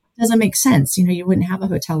right, it doesn't make sense. You wouldn't have a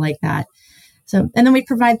hotel like that. So, and then we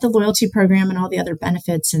provide the loyalty program and all the other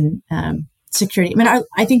benefits and security. I mean,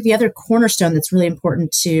 I think the other cornerstone that's really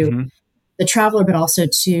important to the traveler, but also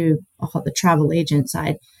to the travel agent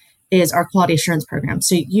side, is our quality assurance program.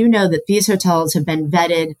 So that these hotels have been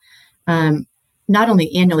vetted not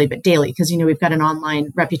only annually, but daily, because we've got an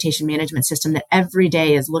online reputation management system that every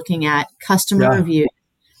day is looking at customer reviews,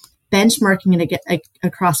 benchmarking it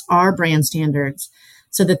across our brand standards,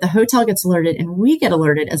 so that the hotel gets alerted and we get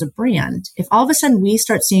alerted as a brand. If all of a sudden we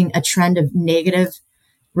start seeing a trend of negative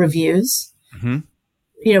reviews,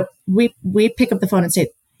 we pick up the phone and say,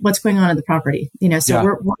 what's going on at the property?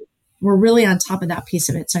 So we're really on top of that piece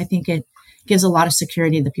of it. So I think it gives a lot of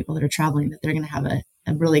security to the people that are traveling, that they're going to have a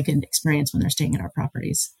really good experience when they're staying at our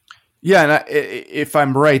properties. Yeah, and if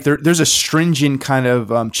I'm right, there's a stringent kind of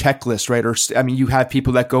checklist, right? Or you have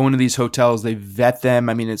people that go into these hotels, they vet them.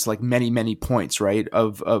 I mean, it's like many, many points, right?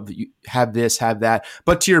 Of you have this, have that.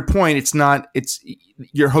 But to your point, it's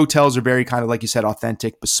your hotels are very kind of, like you said,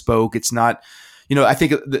 authentic, bespoke. It's not. I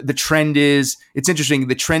think the trend is, it's interesting.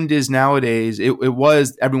 The trend is nowadays,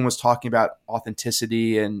 everyone was talking about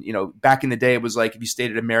authenticity. And, back in the day, it was like, if you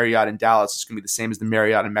stayed at a Marriott in Dallas, it's going to be the same as the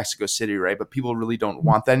Marriott in Mexico City, right? But people really don't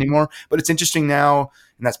want that anymore. But it's interesting now,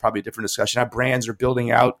 and that's probably a different discussion, how brands are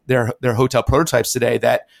building out their hotel prototypes today,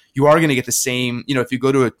 that you are going to get the same, if you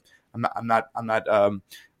go to I'm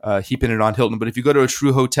not heaping it on Hilton, but if you go to a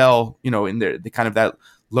true hotel, in the kind of that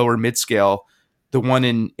lower mid-scale, the one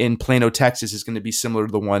in Plano, Texas is going to be similar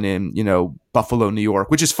to the one in, Buffalo, New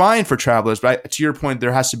York, which is fine for travelers. But to your point,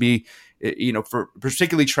 there has to be, for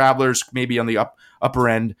particularly travelers, maybe on the upper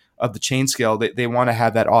end of the chain scale, they want to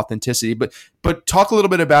have that authenticity. But talk a little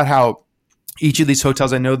bit about how each of these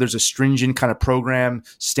hotels, I know there's a stringent kind of program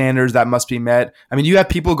standards that must be met. I mean, you have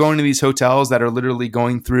people going to these hotels that are literally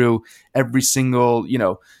going through every single,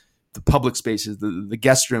 the public spaces, the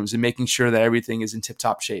guest rooms, and making sure that everything is in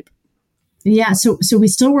tip-top shape. Yeah. So we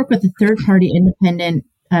still work with a third-party independent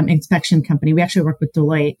inspection company. We actually work with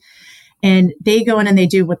Deloitte, and they go in and they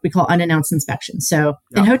do what we call unannounced inspections. So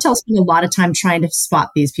and hotels spend a lot of time trying to spot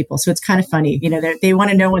these people. So it's kind of funny, they want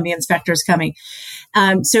to know when the inspector is coming.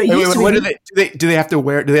 So what do they have to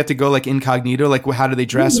wear? Do they have to go like incognito? Like how do they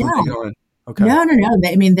dress when they go in? Okay. No.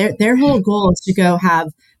 I mean, their whole goal is to go have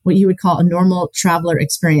what you would call a normal traveler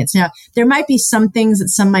experience. Now, there might be some things that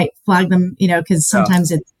some might flag them, because sometimes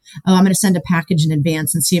it's, I'm going to send a package in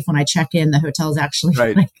advance and see if when I check in, the hotel's actually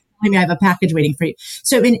like, I have a package waiting for you.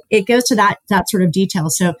 So I mean, it goes to that sort of detail.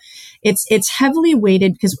 So it's heavily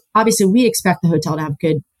weighted, because obviously we expect the hotel to have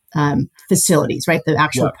good facilities, right? The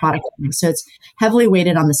actual product. So it's heavily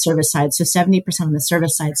weighted on the service side. So 70% on the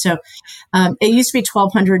service side. So it used to be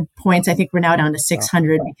 1,200 points. I think we're now down to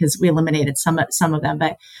 600 because we eliminated some of them.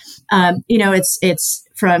 But it's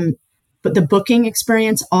from the booking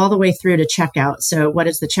experience all the way through to checkout. So what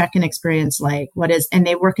is the check-in experience like? And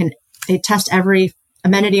they test every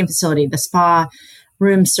amenity and facility, the spa,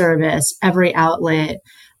 room service, every outlet,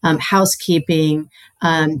 housekeeping.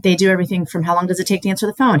 They do everything from how long does it take to answer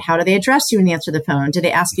the phone? How do they address you when they answer the phone? Do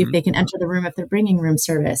they ask you if they can enter the room if they're bringing room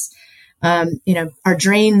service? Are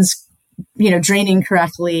drains, draining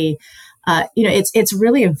correctly? It's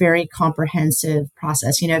really a very comprehensive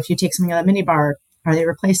process. If you take something out of a minibar, are they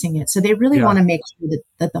replacing it? So they really want to make sure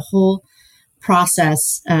that the whole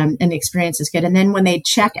process and the experience is good. And then when they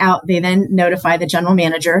check out, they then notify the general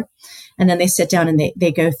manager, and then they sit down and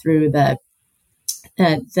they go through the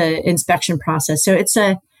inspection process. So it's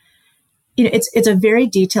a very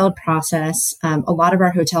detailed process. A lot of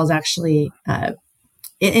our hotels actually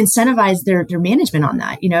incentivize their management on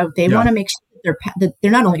that. They want to make sure that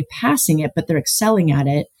they're not only passing it, but they're excelling at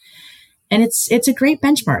it. And it's a great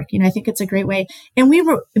benchmark. I think it's a great way. And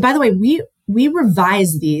we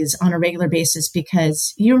revise these on a regular basis,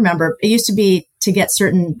 because you remember it used to be to get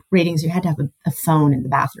certain ratings, you had to have a phone in the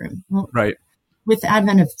bathroom. Well, right. With the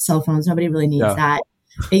advent of cell phones, nobody really needs that.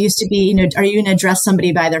 It used to be, are you going to address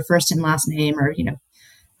somebody by their first and last name, or,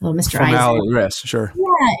 little Mr. Isaac? Yes, sure.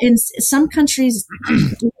 Yeah. In some countries,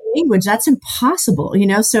 language, that's impossible,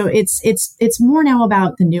 So it's more now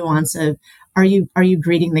about the nuance of, are you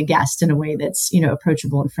greeting the guest in a way that's,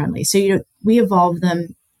 approachable and friendly? So, we evolve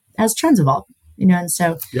them as trends evolve, and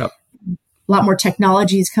so a lot more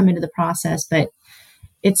technologies come into the process, but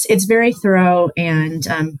it's very thorough, and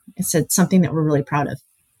it's something that we're really proud of.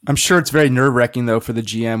 I'm sure it's very nerve-wracking though for the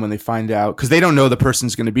GM when they find out, because they don't know the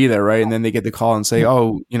person's going to be there, right? And then they get the call and say,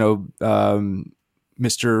 "Oh,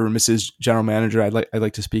 Mr. or Mrs. General Manager, I'd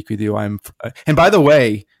like to speak with you. And by the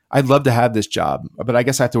way, I'd love to have this job, but I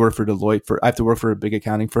guess I have to work for Deloitte. I have to work for a big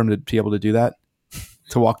accounting firm to be able to do that,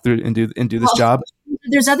 to walk through and do this job."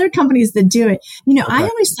 There's other companies that do it. Okay. I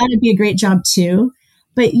always thought it'd be a great job too,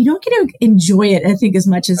 but you don't get to enjoy it, I think, as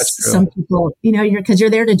much as some people. Because you're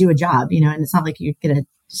there to do a job, and it's not like you get to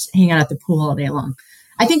just hang out at the pool all day long.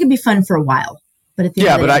 I think it'd be fun for a while, but at the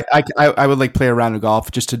end of the day, I would like play around in golf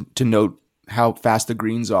just to note how fast the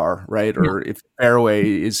greens are, right? Yeah. Or if the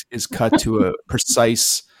fairway is cut to a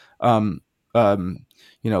precise length.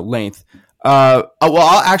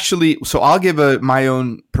 I'll give my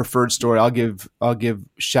own preferred story. I'll give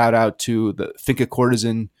shout out to the Finca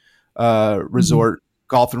Courtesan resort,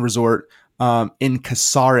 golf and resort in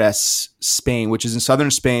Casares, Spain, which is in southern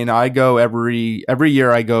Spain. I go every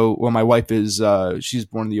year. I go. Well, my wife is she's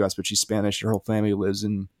born in the U.S., but she's Spanish. Her whole family lives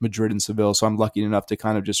in Madrid and Seville, so I'm lucky enough to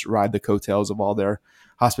kind of just ride the coattails of all their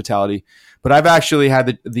hospitality. But I've actually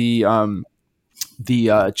had the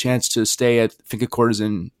chance to stay at Finca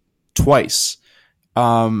Courtesan twice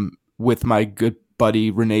with my good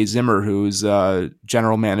buddy Renee Zimmer, who's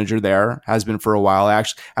general manager there, has been for a while. I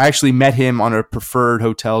actually met him on a Preferred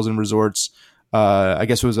Hotels and Resorts. I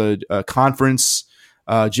guess it was a conference,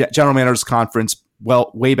 general managers conference,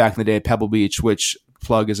 way back in the day at Pebble Beach, which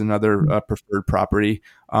plug is another preferred property.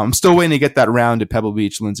 I'm still waiting to get that round at Pebble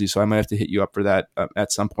Beach, Lindsay, so I might have to hit you up for that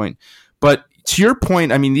at some point. But to your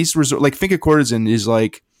point, I mean, these resorts, like Finca Courtesan, is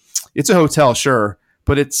like, it's a hotel, sure,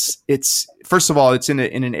 but it's first of all, it's in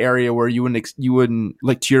an area where you wouldn't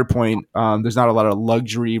like, to your point, there's not a lot of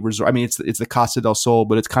luxury resort. I mean, it's the Costa del Sol,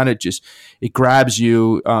 but it's kind of just, it grabs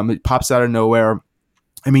you, it pops out of nowhere.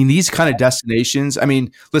 I mean, these kind of destinations, I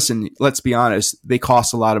mean, listen, let's be honest, they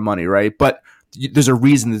cost a lot of money, right? But there's a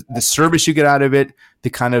reason, the service you get out of it, the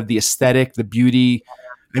kind of the aesthetic, the beauty.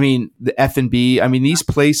 I mean, the F&B. I mean, these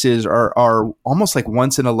places are almost like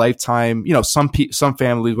once in a lifetime. Some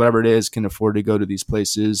families, whatever it is, can afford to go to these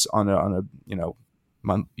places on a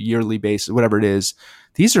yearly basis, whatever it is.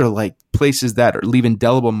 These are like places that are leave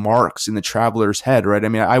indelible marks in the traveler's head, right? I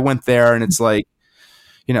mean, I went there and it's like,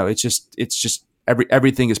 it's just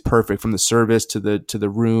everything is perfect, from the service to the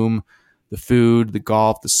room, the food, the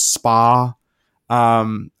golf, the spa.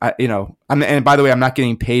 And by the way, I'm not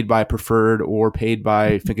getting paid by Preferred or paid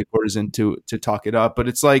by Finca Courtesan to talk it up, but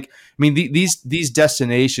it's like, I mean, these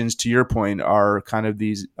destinations, to your point, are kind of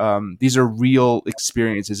these are real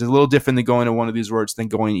experiences. It's a little different than going to one of these resorts than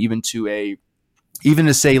going even to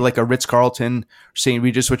say like a Ritz-Carlton or St.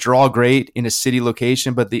 Regis, which are all great in a city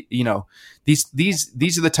location, but these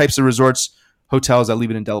are the types of resorts, hotels that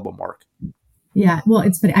leave an indelible mark. Yeah, well,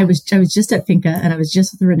 it's funny. I was just at Finca, and I was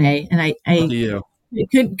just with Renee, and I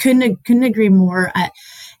couldn't agree more. And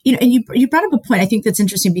you brought up a point I think that's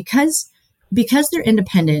interesting, because they're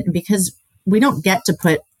independent, and because we don't get to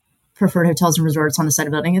put Preferred Hotels and Resorts on the side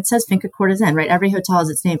of the building. It says Finca Courtesan, right? Every hotel has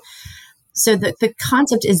its name. So the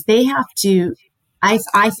concept is they have to,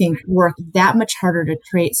 I think, work that much harder to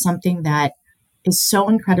create something that is so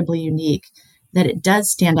incredibly unique that it does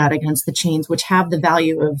stand out against the chains, which have the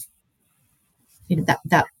value of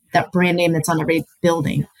that brand name that's on every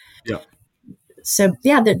building. Yeah. So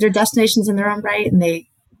yeah, they're destinations in their own right, and they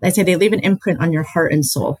say they leave an imprint on your heart and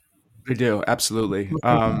soul. They do, absolutely.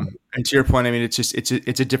 And to your point, I mean, it's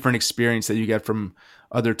a different experience that you get from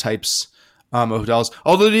other types of hotels.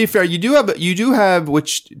 Although, to be fair, you do have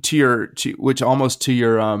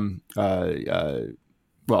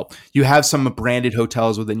you have some branded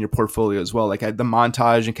hotels within your portfolio as well, like the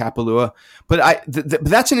Montage and Kapalua. But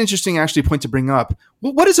that's an interesting actually point to bring up.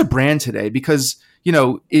 Well, what is a brand today? Because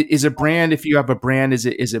is a brand, if you have a brand, is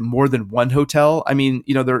it more than one hotel? I mean,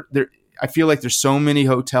 I feel like there's so many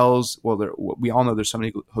hotels. Well, we all know there's so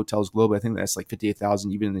many hotels globally. I think that's like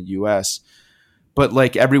 58,000 even in the U.S. But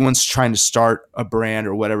like everyone's trying to start a brand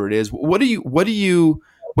or whatever it is.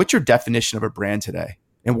 What's your definition of a brand today,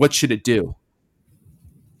 and what should it do?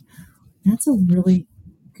 That's a really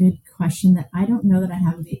good question that I don't know that I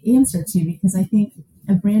have the answer to, because I think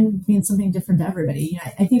a brand means something different to everybody.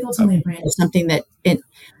 I think ultimately a brand is something that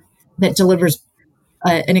delivers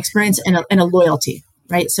an experience and a loyalty,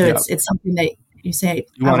 right? So it's something that you say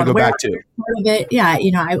you want to go back to. Part of it, yeah.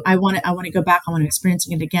 I want to go back. I want to experience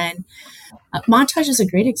it again. Montage is a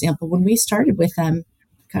great example. When we started with them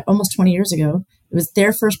almost 20 years ago, It was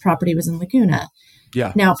their first property was in Laguna.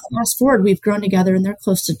 Yeah. Now, fast forward, we've grown together and they're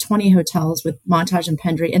close to 20 hotels with Montage and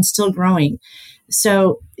Pendry and still growing.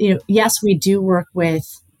 So, yes, we do work with,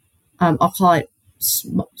 I'll call it,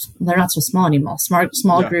 they're not so small anymore,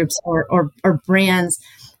 small groups or brands.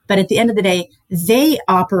 But at the end of the day, they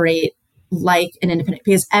operate like an independent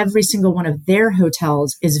because every single one of their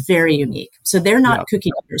hotels is very unique. So they're not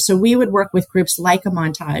cookie cutters. So we would work with groups like a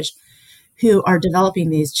Montage who are developing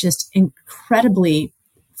these just incredibly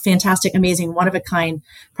fantastic, amazing, one-of-a-kind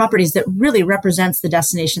properties that really represents the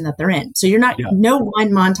destination that they're in. So you're not, no one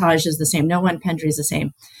Montage is the same. No one Pendry is the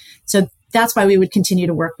same. So that's why we would continue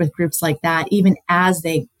to work with groups like that, even as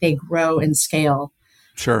they grow and scale.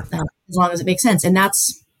 Sure. As long as it makes sense. And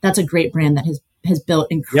that's a great brand that has built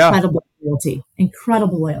incredible loyalty.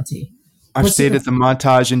 I've stayed at the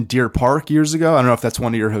Montage in Deer Park years ago. I don't know if that's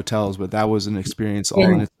one of your hotels, but that was an experience all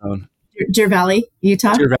in its own. Deer Valley,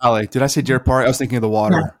 Utah. Deer Valley. Did I say Deer Park? I was thinking of the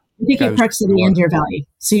water. Yeah. I'm thinking Park City and Deer Valley.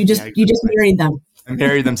 So you just married them. I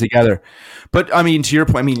married them together. But I mean, to your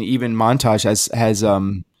point, I mean, even Montage has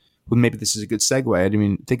well, maybe this is a good segue. I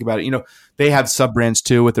mean, think about it. They have sub brands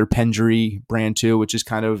too with their Pendry brand too, which is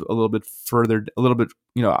kind of a little bit further,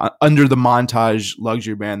 under the Montage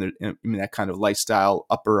luxury brand. I mean, that kind of lifestyle,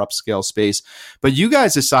 upscale space. But you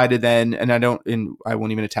guys decided then, and I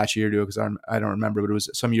won't even attach a year to it because I don't remember, but it was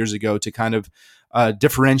some years ago to kind of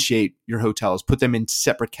differentiate your hotels, put them in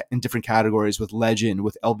different categories with Legend,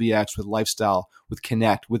 with LVX, with Lifestyle, with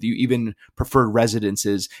Connect, with you even preferred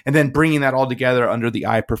residences, and then bringing that all together under the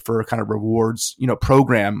I Prefer kind of rewards,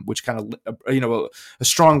 program, which kind of, a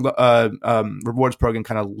strong rewards program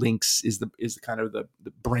kind of links is the kind of the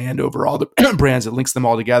brand over all the brands that links them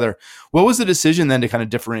all together. What was the decision then to kind of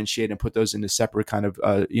differentiate and put those into separate kind of,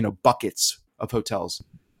 buckets of hotels?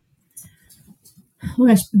 Oh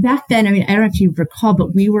gosh, back then, I mean, I don't know if you recall,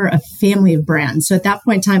 but we were a family of brands. So at that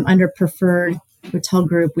point in time, under Preferred Hotel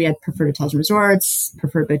Group, we had Preferred Hotels and Resorts,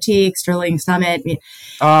 Preferred Boutique, Sterling, Summit.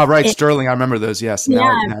 Right. Sterling. I remember those. Yes. So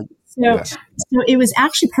it was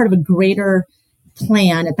actually part of a greater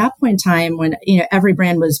plan at that point in time when, every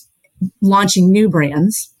brand was launching new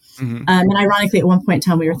brands. Mm-hmm. And ironically, at one point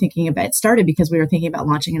in time, it started because we were thinking about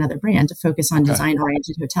launching another brand to focus on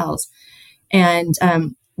design-oriented hotels. And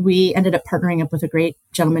we ended up partnering up with a great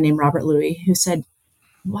gentleman named Robert Louis, who said,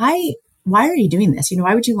 why are you doing this?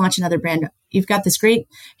 Why would you launch another brand? You've got this great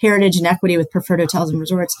heritage and equity with Preferred Hotels and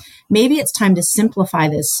Resorts. Maybe it's time to simplify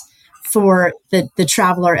this for the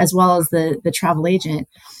traveler as well as the travel agent.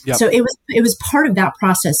 Yep. So it was part of that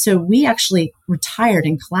process. So we actually retired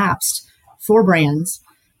and collapsed 4 brands,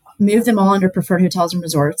 moved them all under Preferred Hotels and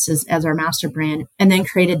Resorts as our master brand, and then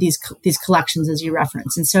created these collections as you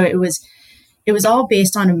referenced. And so it was all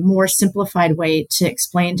based on a more simplified way to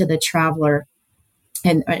explain to the traveler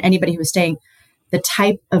and anybody who was staying the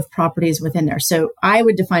type of properties within there. So I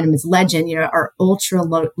would define them as Legend, our ultra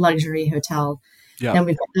luxury hotel. Yeah. Then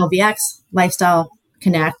we've got LVX, Lifestyle,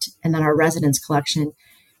 Connect, and then our Residence Collection.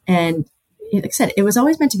 And like I said, it was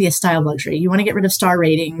always meant to be a style luxury. You want to get rid of star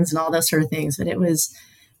ratings and all those sort of things, but it was,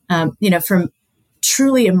 from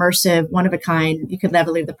truly immersive, one of a kind, you could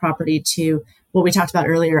never leave the property, to what we talked about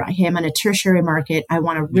earlier. Hey, I'm in a tertiary market. I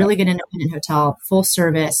want a really good independent hotel, full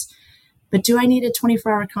service. But do I need a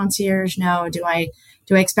 24-hour concierge? No. Do I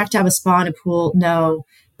expect to have a spa and a pool? No.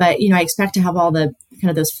 But, I expect to have all the kind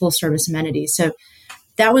of those full service amenities. So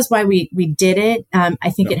that was why we did it. I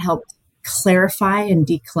think it helped clarify and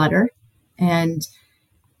declutter. And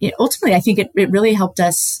ultimately, I think it really helped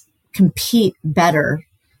us compete better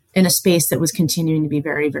in a space that was continuing to be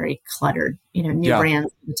very, very cluttered, new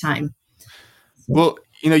brands at the time. Well,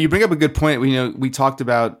 you bring up a good point. I've talked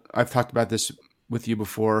about this with you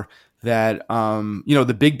before, that,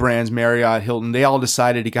 the big brands, Marriott, Hilton, they all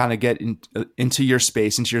decided to kind of get into your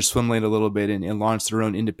space, into your swim lane a little bit and launch their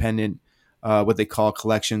own independent, what they call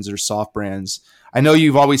collections or soft brands. I know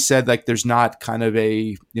you've always said like there's not kind of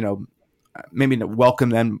a, maybe to welcome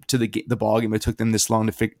them to the ballgame. It took them this long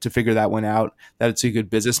to figure that one out, that it's a good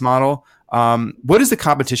business model. What is the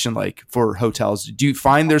competition like for hotels? Do you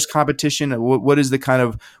find there's competition? What is the kind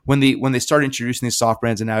of, when they start introducing these soft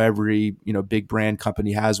brands, and now every, big brand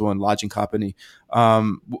company has one, lodging company,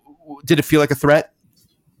 did it feel like a threat?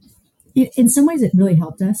 In some ways it really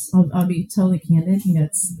helped us. I'll be totally candid.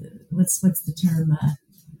 It's what's the term?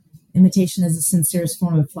 Imitation is the sincerest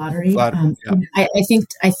form of flattery. I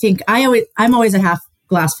think I'm always a half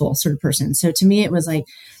glass full sort of person. So to me, it was like,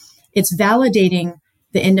 it's validating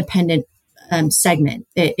the independent segment.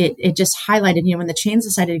 It just highlighted, when the chains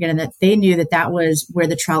decided to get in, that they knew that was where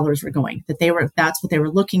the travelers were going, that's what they were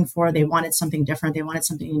looking for. They wanted something different. They wanted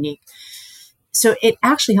something unique. So it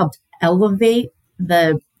actually helped elevate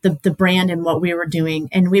the brand and what we were doing.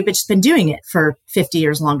 And we've just been doing it for 50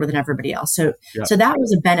 years longer than everybody else. So that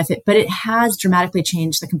was a benefit, but it has dramatically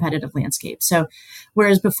changed the competitive landscape. So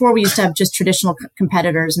whereas before we used to have just traditional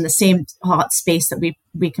competitors in the same hot space that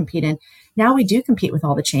we compete in, now we do compete with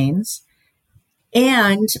all the chains.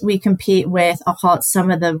 And we compete with, I'll call it,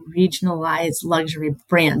 some of the regionalized luxury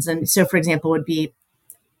brands. And so, for example, would be,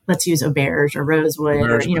 let's use Auberge or Rosewood,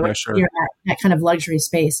 or that kind of luxury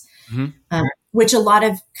space, which a lot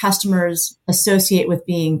of customers associate with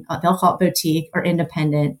being, they'll call it boutique or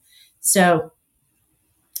independent. So,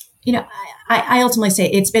 I ultimately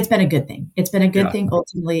say it's been a good thing. It's been a good thing.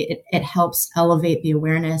 Ultimately, it helps elevate the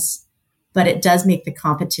awareness, but it does make the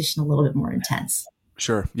competition a little bit more intense.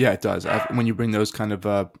 Sure. Yeah, it does. When you bring those kind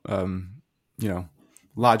of,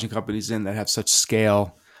 lodging companies in that have such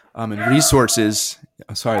scale and resources.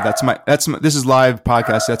 Sorry, this is live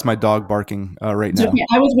podcast. That's my dog barking right now. Okay.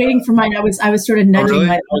 I was waiting for mine. I was sort of nudging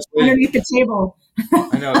I was underneath the table.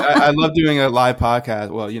 I know. I love doing a live podcast.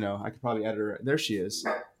 Well, I could probably edit her. There she is.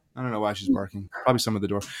 I don't know why she's barking. Probably some of the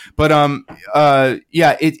door. But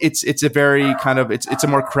it's a very kind of it's a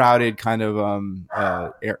more crowded kind of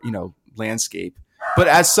landscape. But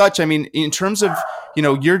as such, I mean, in terms of,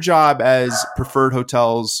 your job as Preferred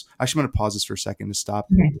Hotels, actually, I'm going to pause this for a second to stop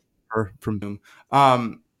her from doing.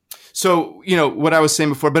 So, what I was saying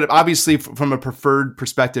before, but obviously from a Preferred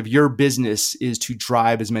perspective, your business is to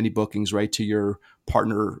drive as many bookings, right, to your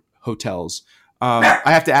partner hotels. I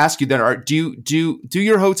have to ask you then, do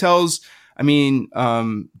your hotels, I mean,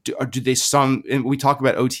 do they and we talk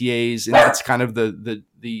about OTAs and that's kind of the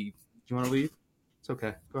do you want to leave? It's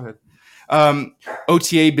okay. Go ahead.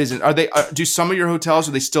 OTA business, do some of your hotels,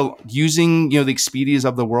 are they still using, the Expedias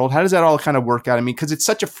of the world? How does that all kind of work out? I mean, because it's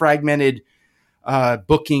such a fragmented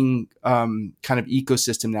booking kind of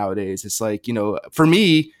ecosystem nowadays. It's like, for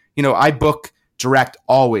me, I book direct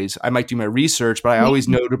always. I might do my research, but I always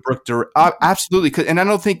know to book direct. Absolutely. And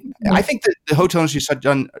I think that the hotel industry has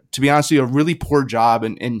done, to be honest with you, a really poor job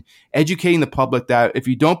in educating the public that if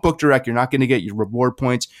you don't book direct, you're not going to get your reward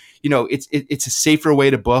points. It's a safer way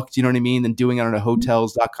to book, do you know what I mean, than doing it on a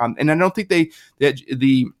hotels.com. And I don't think they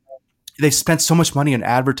spent so much money on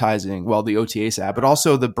advertising, well, the OTAs have, but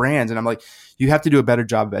also the brands. And I'm like, you have to do a better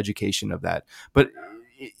job of education of that. But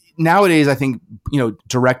nowadays, I think,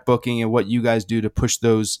 direct booking and what you guys do to push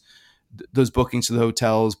those bookings to the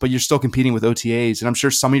hotels, but you're still competing with OTAs. And I'm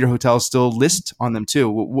sure some of your hotels still list on them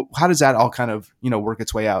too. How does that all kind of, work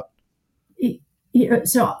its way out?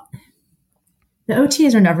 So the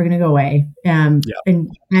OTAs are never going to go away. And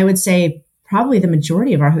I would say probably the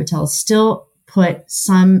majority of our hotels still put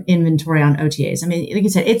some inventory on OTAs. I mean, like you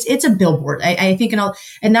said, it's a billboard. I think,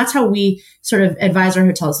 and that's how we sort of advise our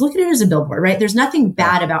hotels. Look at it as a billboard, right? There's nothing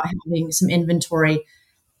bad about having some inventory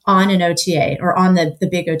on an OTA or on the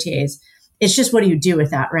big OTAs. It's just, what do you do with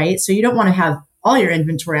that, right? So you don't want to have all your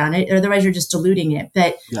inventory on it, otherwise you're just diluting it.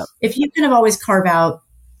 But if you kind of always carve out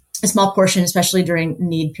a small portion, especially during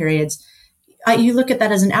need periods, you look at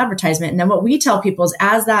that as an advertisement. And then what we tell people is,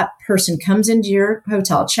 as that person comes into your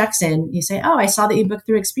hotel, checks in, you say, "Oh, I saw that you booked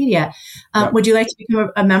through Expedia. Would you like to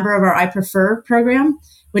become a member of our I Prefer program?"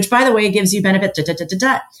 Which, by the way, gives you benefit,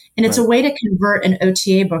 And it's a way to convert an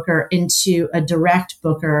OTA booker into a direct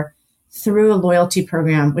booker through a loyalty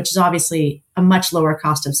program, which is obviously a much lower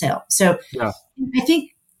cost of sale. So I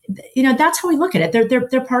think, that's how we look at it.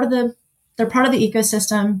 They're part of the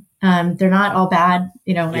ecosystem. They're not all bad,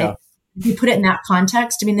 if you put it in that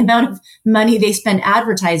context. I mean, the amount of money they spend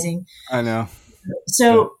advertising. I know.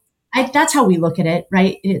 So that's how we look at it,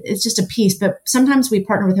 right? It's just a piece. But sometimes we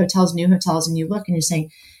partner with hotels, new hotels, and you look and you're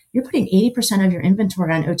saying, you're putting 80% of your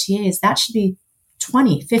inventory on OTAs. That should be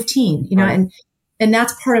 20, 15, and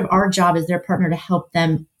that's part of our job as their partner, to help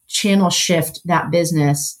them channel shift that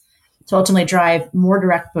business to ultimately drive more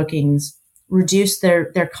direct bookings, reduce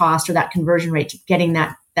their cost or that conversion rate to getting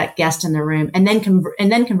that guest in the room, and then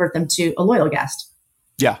convert them to a loyal guest.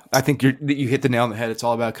 Yeah, I think you hit the nail on the head. It's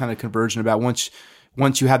all about kind of conversion, about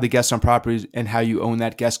once you have the guest on property and how you own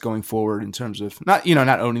that guest going forward, in terms of not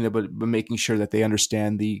owning it, but making sure that they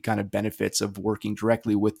understand the kind of benefits of working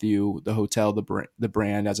directly with you, the hotel, the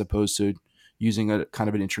brand, as opposed to using a kind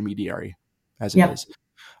of an intermediary as it is.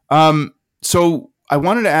 So I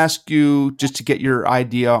wanted to ask you, just to get your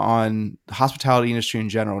idea on the hospitality industry in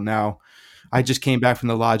general. Now, I just came back from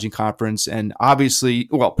the lodging conference, and obviously,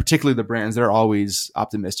 well, particularly the brands, they're always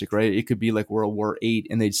optimistic, right? It could be like World War VIII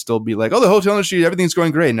and they'd still be like, "Oh, the hotel industry, everything's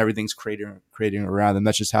going great," and everything's creating around them.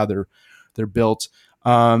 That's just how they're built.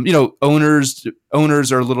 Owners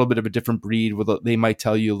are a little bit of a different breed. They might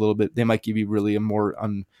tell you a little bit. They might give you really a more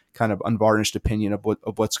kind of unvarnished opinion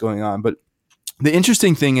of what's going on. But The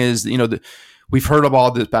interesting thing is, we've heard of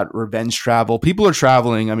all this about revenge travel. People are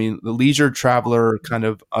traveling. I mean, the leisure traveler kind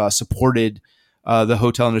of supported the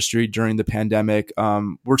hotel industry during the pandemic.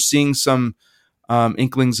 We're seeing some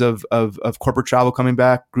inklings of corporate travel coming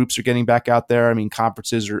back. Groups are getting back out there. I mean,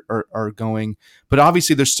 conferences are going, but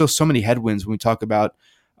obviously there's still so many headwinds when we talk about,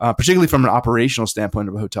 particularly from an operational standpoint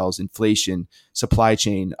of hotels, inflation, supply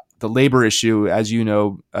chain, the labor issue, as you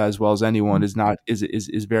know, as well as anyone,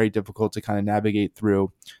 is very difficult to kind of navigate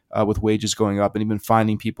through, with wages going up and even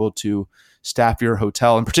finding people to staff your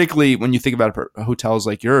hotel. And particularly when you think about hotels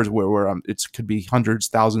like yours, where it could be hundreds,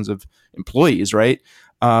 thousands of employees, right?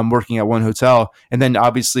 Working at one hotel. And then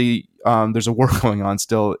obviously there's a war going on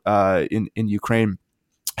still in Ukraine.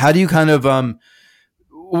 How do you kind of,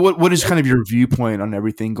 what is kind of your viewpoint on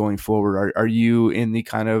everything going forward? Are you in the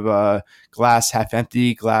kind of glass half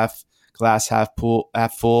empty, glass half full?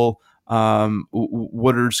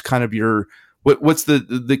 What is kind of your, what's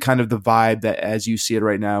the kind of the vibe that as you see it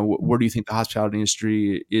right now? Where do you think the hospitality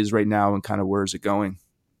industry is right now, and kind of where is it going?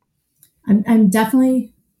 I'm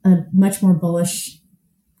definitely a much more bullish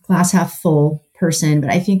glass half full person, but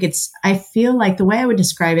I feel like the way I would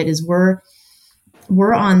describe it is we're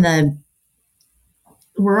on the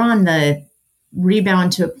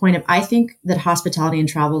rebound to a point of, I think that hospitality and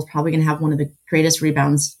travel is probably going to have one of the greatest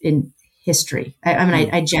rebounds in history.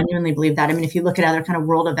 I genuinely believe that. I mean, if you look at other kind of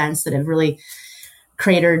world events that have really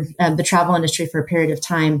cratered the travel industry for a period of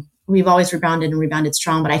time, we've always rebounded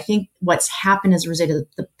strong. But I think what's happened as a result of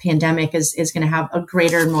the pandemic is going to have a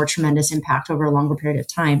greater and more tremendous impact over a longer period of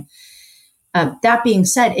time. That being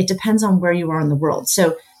said, it depends on where you are in the world.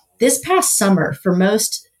 So this past summer, for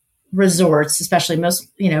most resorts, especially most,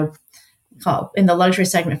 in the luxury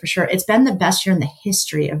segment for sure, it's been the best year in the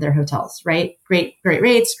history of their hotels, right? Great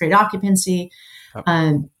rates, great occupancy.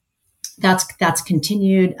 That's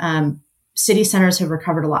continued. City centers have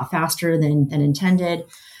recovered a lot faster than intended.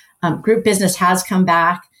 Group business has come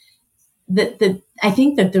back. I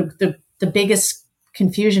think that the biggest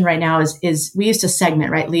confusion right now is we used to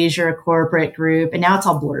segment, right? Leisure, corporate, group, and now it's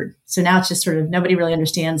all blurred. So now it's just sort of nobody really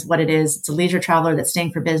understands what it is. It's a leisure traveler that's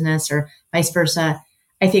staying for business or vice versa.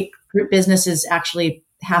 I think group business is actually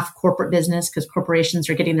half corporate business because corporations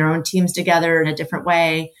are getting their own teams together in a different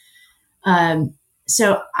way.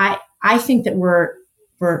 So I think that we're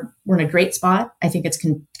in a great spot. I think it's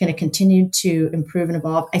going to continue to improve and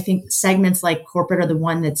evolve. I think segments like corporate are the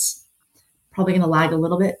one that's probably going to lag a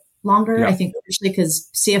little bit longer. Yeah. I think especially because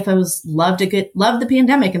CFOs love the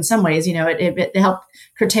pandemic in some ways. It helped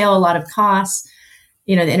curtail a lot of costs.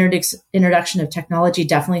 The introduction of technology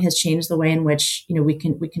definitely has changed the way in which we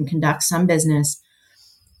can conduct some business.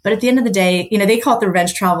 But at the end of the day, they call it the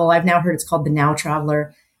revenge travel. I've now heard it's called the now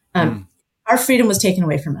traveler. Our freedom was taken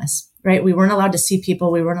away from us, right? We weren't allowed to see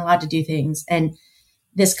people. We weren't allowed to do things. And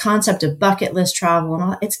this concept of bucket list travel and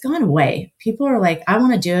all, it's gone away. People are like, I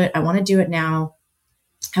want to do it. I want to do it now.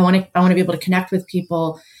 I want to be able to connect with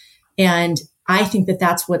people. And I think that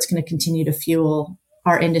that's what's going to continue to fuel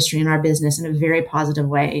our industry and our business in a very positive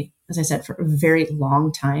way, as I said, for a very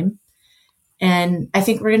long time. And I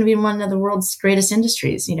think we're going to be one of the world's greatest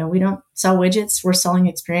industries. We don't sell widgets. We're selling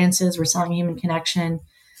experiences. We're selling human connection.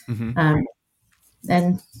 Mm-hmm.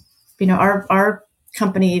 And our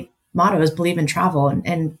company motto is believe in travel,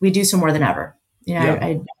 and we do so more than ever.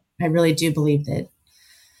 I really do believe that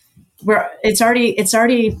it's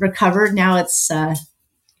already recovered. Now it's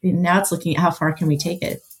looking at how far can we take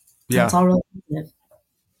it. Yeah, it's all really positive.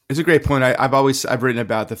 It's a great point. I've written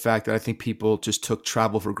about the fact that I think people just took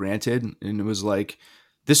travel for granted, and it was like,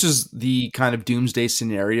 this is the kind of doomsday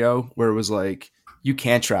scenario where it was like, you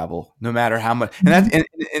can't travel no matter how much. And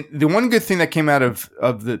the one good thing that came out of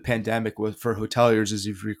the pandemic was for hoteliers, is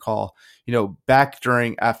if you recall, back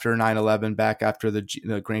after 9/11, back after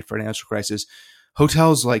the great financial crisis,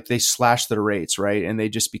 hotels, like, they slashed their rates, right? And they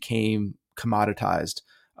just became commoditized.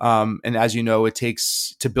 And as you know, it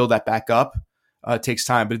takes to build that back up. It takes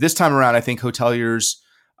time, but this time around, I think hoteliers,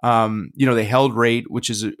 they held rate, which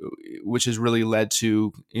has really led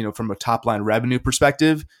to, from a top line revenue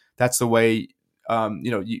perspective, that's the way.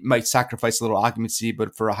 You might sacrifice a little occupancy,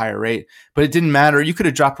 but for a higher rate. But it didn't matter. You could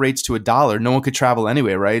have dropped rates to $1. No one could travel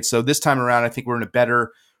anyway, right? So this time around, I think we're in a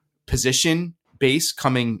better position base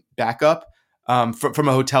coming back up from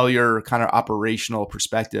a hotelier kind of operational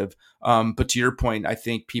perspective. But to your point, I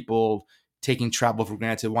think people taking travel for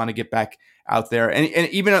granted want to get back out there, and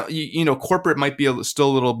even corporate might be still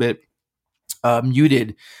a little bit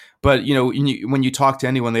muted. But when you talk to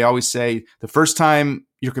anyone, they always say the first time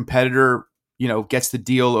your competitor gets the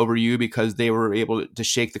deal over you because they were able to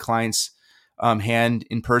shake the client's hand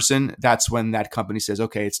in person, that's when that company says,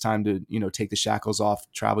 okay, it's time to, take the shackles off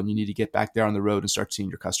travel, and you need to get back there on the road and start seeing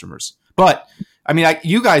your customers. But I mean,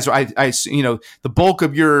 you guys are, the bulk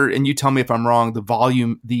of and you tell me if I'm wrong, the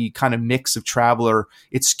volume, the kind of mix of traveler,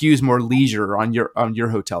 it skews more leisure on your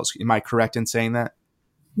hotels. Am I correct in saying that?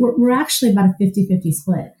 We're actually about a 50-50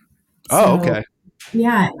 split. Oh, okay.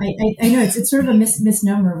 Yeah, I know it's sort of a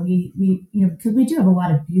misnomer. We because we do have a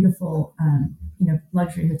lot of beautiful,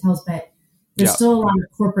 luxury hotels, but there's still a lot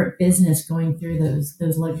of corporate business going through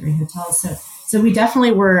those luxury hotels. So we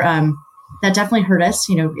definitely were, that definitely hurt us,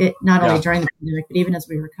 it not only during the pandemic, but even as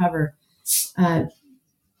we recover. But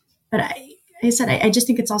I said, I just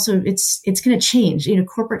think it's also, it's going to change,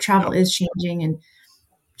 corporate travel is changing. And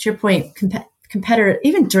to your point, competitor,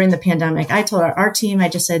 even during the pandemic, I told our team, I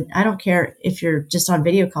just said, I don't care if you're just on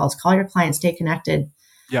video calls, call your clients, stay connected.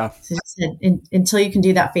 Yeah. So said, until you can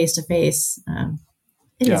do that face to face,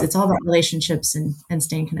 it's all about relationships and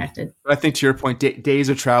staying connected. I think to your point, days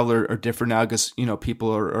of travel are different now because,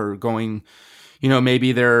 people are going,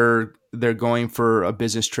 maybe they're going for a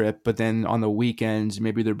business trip, but then on the weekends,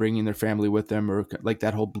 maybe they're bringing their family with them, or like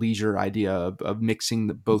that whole leisure idea of mixing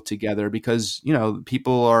both together because,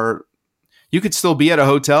 you could still be at a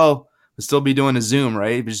hotel, but still be doing a Zoom,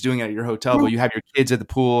 right? You're just doing it at your hotel, but you have your kids at the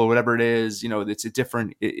pool or whatever it is, it's a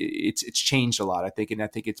different, it's changed a lot, I think. And I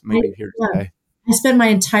think it's maybe here to stay. I spent my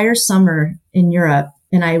entire summer in Europe,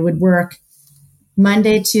 and I would work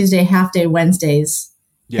Monday, Tuesday, half day, Wednesdays.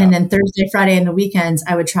 Yeah. And then Thursday, Friday, and the weekends,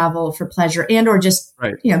 I would travel for pleasure or just,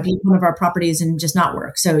 be at one of our properties and just not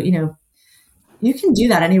work. So, you can do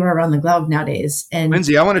that anywhere around the globe nowadays. And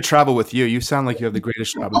Lindsay, I want to travel with you. You sound like you have the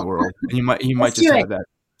greatest job in the world. And you might just have that.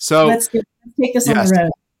 So let's take this on the road.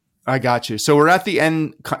 I got you. So we're at the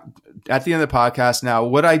end of the podcast now.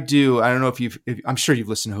 What I do, I don't know if I'm sure you've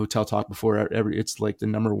listened to Hotel Talk before. It's like the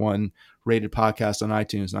number one rated podcast on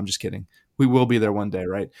iTunes. I'm just kidding. We will be there one day,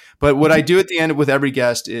 right? But what I do at the end with every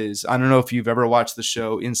guest is, I don't know if you've ever watched the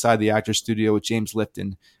show Inside the Actors Studio with James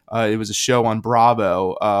Lipton. It was a show on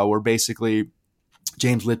Bravo where basically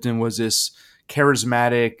James Lipton was this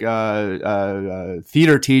charismatic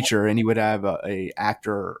theater teacher, and he would have a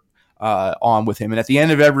actor on with him. And at the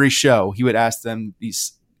end of every show, he would ask them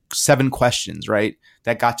these 7 questions, right?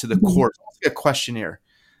 That got to the core. It's like a questionnaire.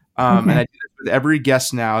 And I do this with every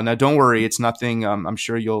guest now. Now, don't worry, it's nothing. I'm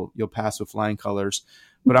sure you'll pass with flying colors.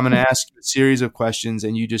 But I'm going to ask you a series of questions,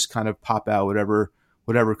 and you just kind of pop out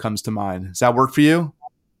whatever comes to mind. Does that work for you?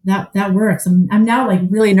 That works. I'm now like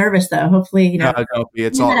really nervous though. Hopefully, No, don't be.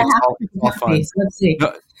 It's all fun. So let's see.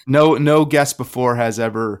 No guest before has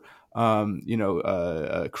ever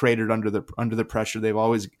created under the pressure. They've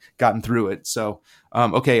always gotten through it. So,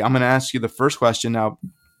 okay, I'm going to ask you the first question now.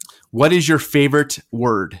 What is your favorite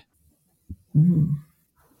word? I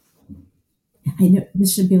know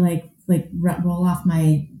this should be like roll off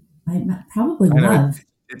my probably love.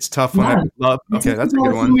 It's tough when I love. Okay, that's a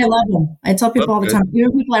good one. I love them. I tell people all the time,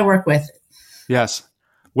 even people I work with. Yes.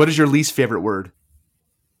 What is your least favorite word?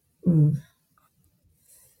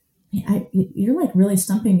 You're like really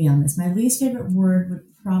stumping me on this. My least favorite word would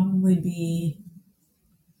probably be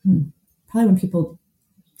probably when people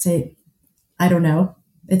say, I don't know.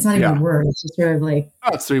 It's not even a word. It's just sort of like.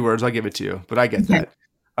 Oh, it's 3 words. I'll give it to you, but I get that.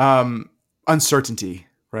 Uncertainty,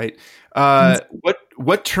 right?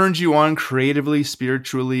 What turns you on creatively,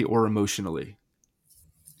 spiritually, or emotionally?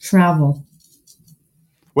 Travel.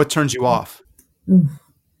 What turns you off?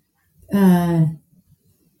 What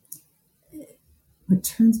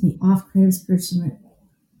turns me off, creative, spiritually,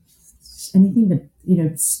 anything that,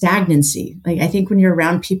 stagnancy. Like, I think when you're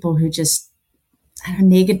around people who just, I don't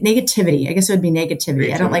know, negativity. I guess it would be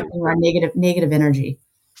negativity. I don't like being around negative energy.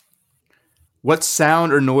 What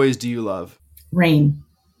sound or noise do you love? Rain.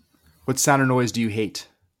 What sound or noise do you hate?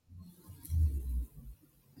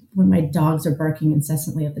 When my dogs are barking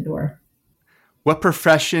incessantly at the door. What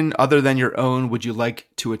profession other than your own would you like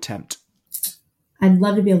to attempt? I'd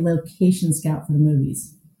love to be a location scout for the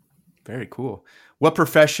movies. Very cool. What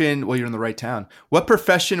profession, well, you're in the right town. What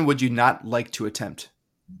profession would you not like to attempt?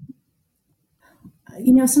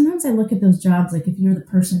 Sometimes I look at those jobs, like if you're the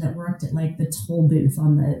person that worked at like the toll booth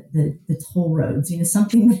on the toll roads,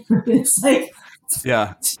 something that it's like,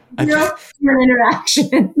 yeah, your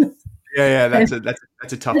interaction. Yeah, that's a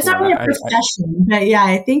tough one. It's not really a profession, but yeah,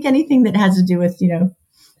 I think anything that has to do with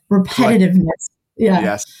repetitiveness.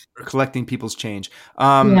 Yes, or collecting people's change.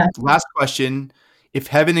 Last question: if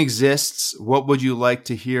heaven exists, what would you like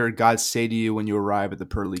to hear God say to you when you arrive at the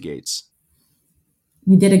pearly gates?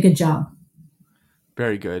 You did a good job.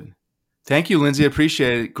 Very good. Thank you, Lindsay. I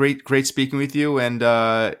appreciate it. Great speaking with you. And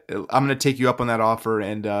I'm going to take you up on that offer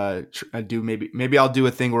and maybe I'll do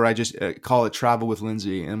a thing where I just call it Travel with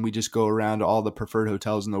Lindsay, and we just go around to all the preferred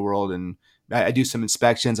hotels in the world, and I do some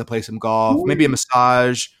inspections. I play some golf, maybe a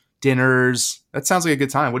massage, dinners. That sounds like a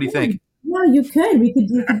good time. What do you think? No, you could. You could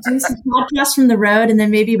do some podcasts from the road, and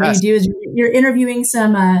then maybe what you do is you're interviewing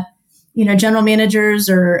some general managers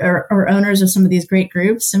or owners of some of these great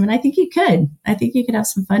groups. I mean, I think you could have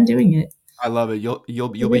some fun doing it. I love it. You'll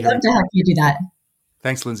be here. We'd love to have you do that.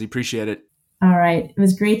 Thanks, Lindsay. Appreciate it. All right. It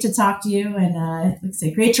was great to talk to you, and like I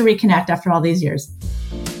say, great to reconnect after all these years.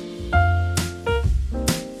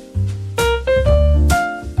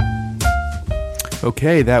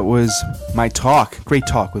 Okay, that was my talk. Great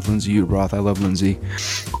talk with Lindsay Uteroth. I love Lindsay.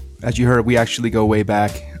 As you heard, we actually go way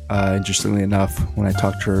back. Interestingly enough, when I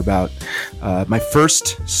talked to her about my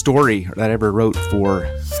first story that I ever wrote for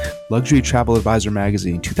Luxury Travel Advisor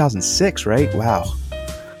magazine, 2006, right? Wow.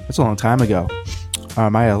 That's a long time ago. I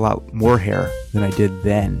had a lot more hair than I did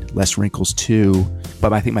then, less wrinkles too,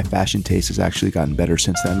 but I think my fashion taste has actually gotten better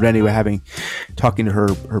since then. But anyway, talking to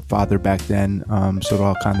her father back then, so it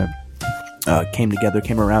all kind of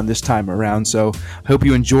came around this time around. So I hope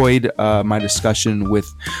you enjoyed my discussion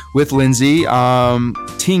with Lindsay.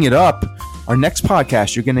 Teeing it up, our next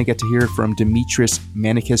podcast, you're going to get to hear from Dimitris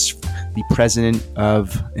Manikis, the president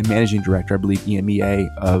of and managing director, I believe,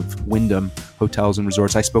 EMEA of Wyndham Hotels and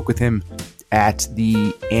Resorts. I spoke with him at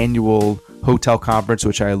the annual hotel conference,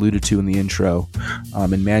 which I alluded to in the intro,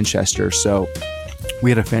 in Manchester. So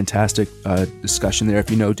we had a fantastic discussion there.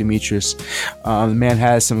 If you know Dimitris, the man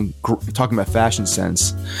has some, talking about fashion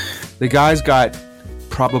sense, the guy's got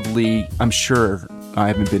probably, I'm sure, I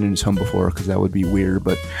haven't been in his home before because that would be weird,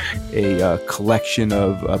 but a collection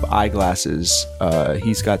of eyeglasses.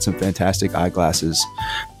 He's got some fantastic eyeglasses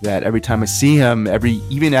that every time I see him,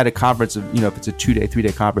 even at a conference of, if it's a 2-day,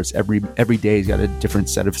 3-day conference, every day he's got a different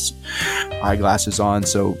set of eyeglasses on.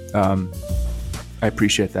 So I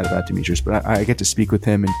appreciate that about Dimitris, but I get to speak with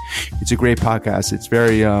him, and it's a great podcast. It's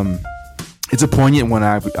very, it's a poignant one.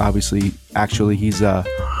 Obviously, actually, he's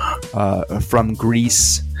from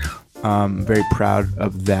Greece. Very proud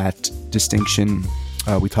of that distinction.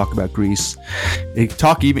 We talk about Greece.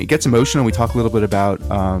 It gets emotional. We talk a little bit about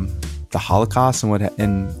the Holocaust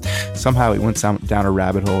and somehow it went down a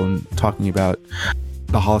rabbit hole and talking about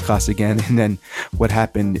the Holocaust again, and then what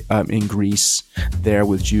happened in Greece there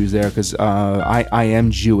with Jews there, because I am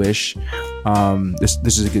Jewish.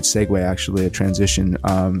 This is a good segue, actually, a transition,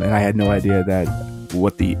 and I had no idea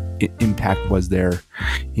what the impact was there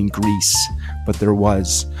in Greece, but there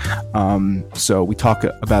was. So we talk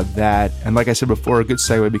about that, and like I said before, a good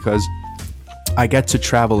segue because I get to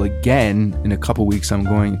travel again in a couple weeks. I'm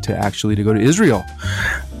going to go to Israel.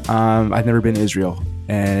 I've never been to Israel,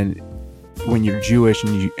 and when you're Jewish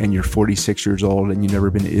and you're 46 years old and you've never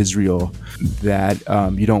been to Israel, that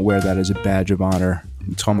you don't wear that as a badge of honor.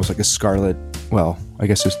 It's almost like a scarlet. Well, I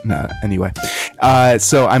guess it's not. Anyway,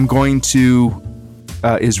 so I'm going to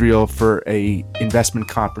Israel for a investment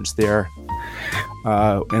conference there,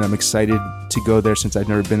 and I'm excited to go there since I've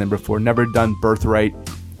never been there before. Never done Birthright,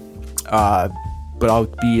 but I'll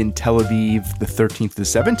be in Tel Aviv the 13th to the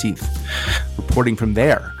 17th, reporting from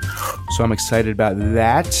there. So I'm excited about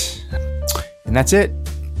that. And that's it.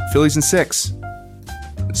 Phillies in 6.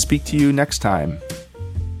 Speak to you next time.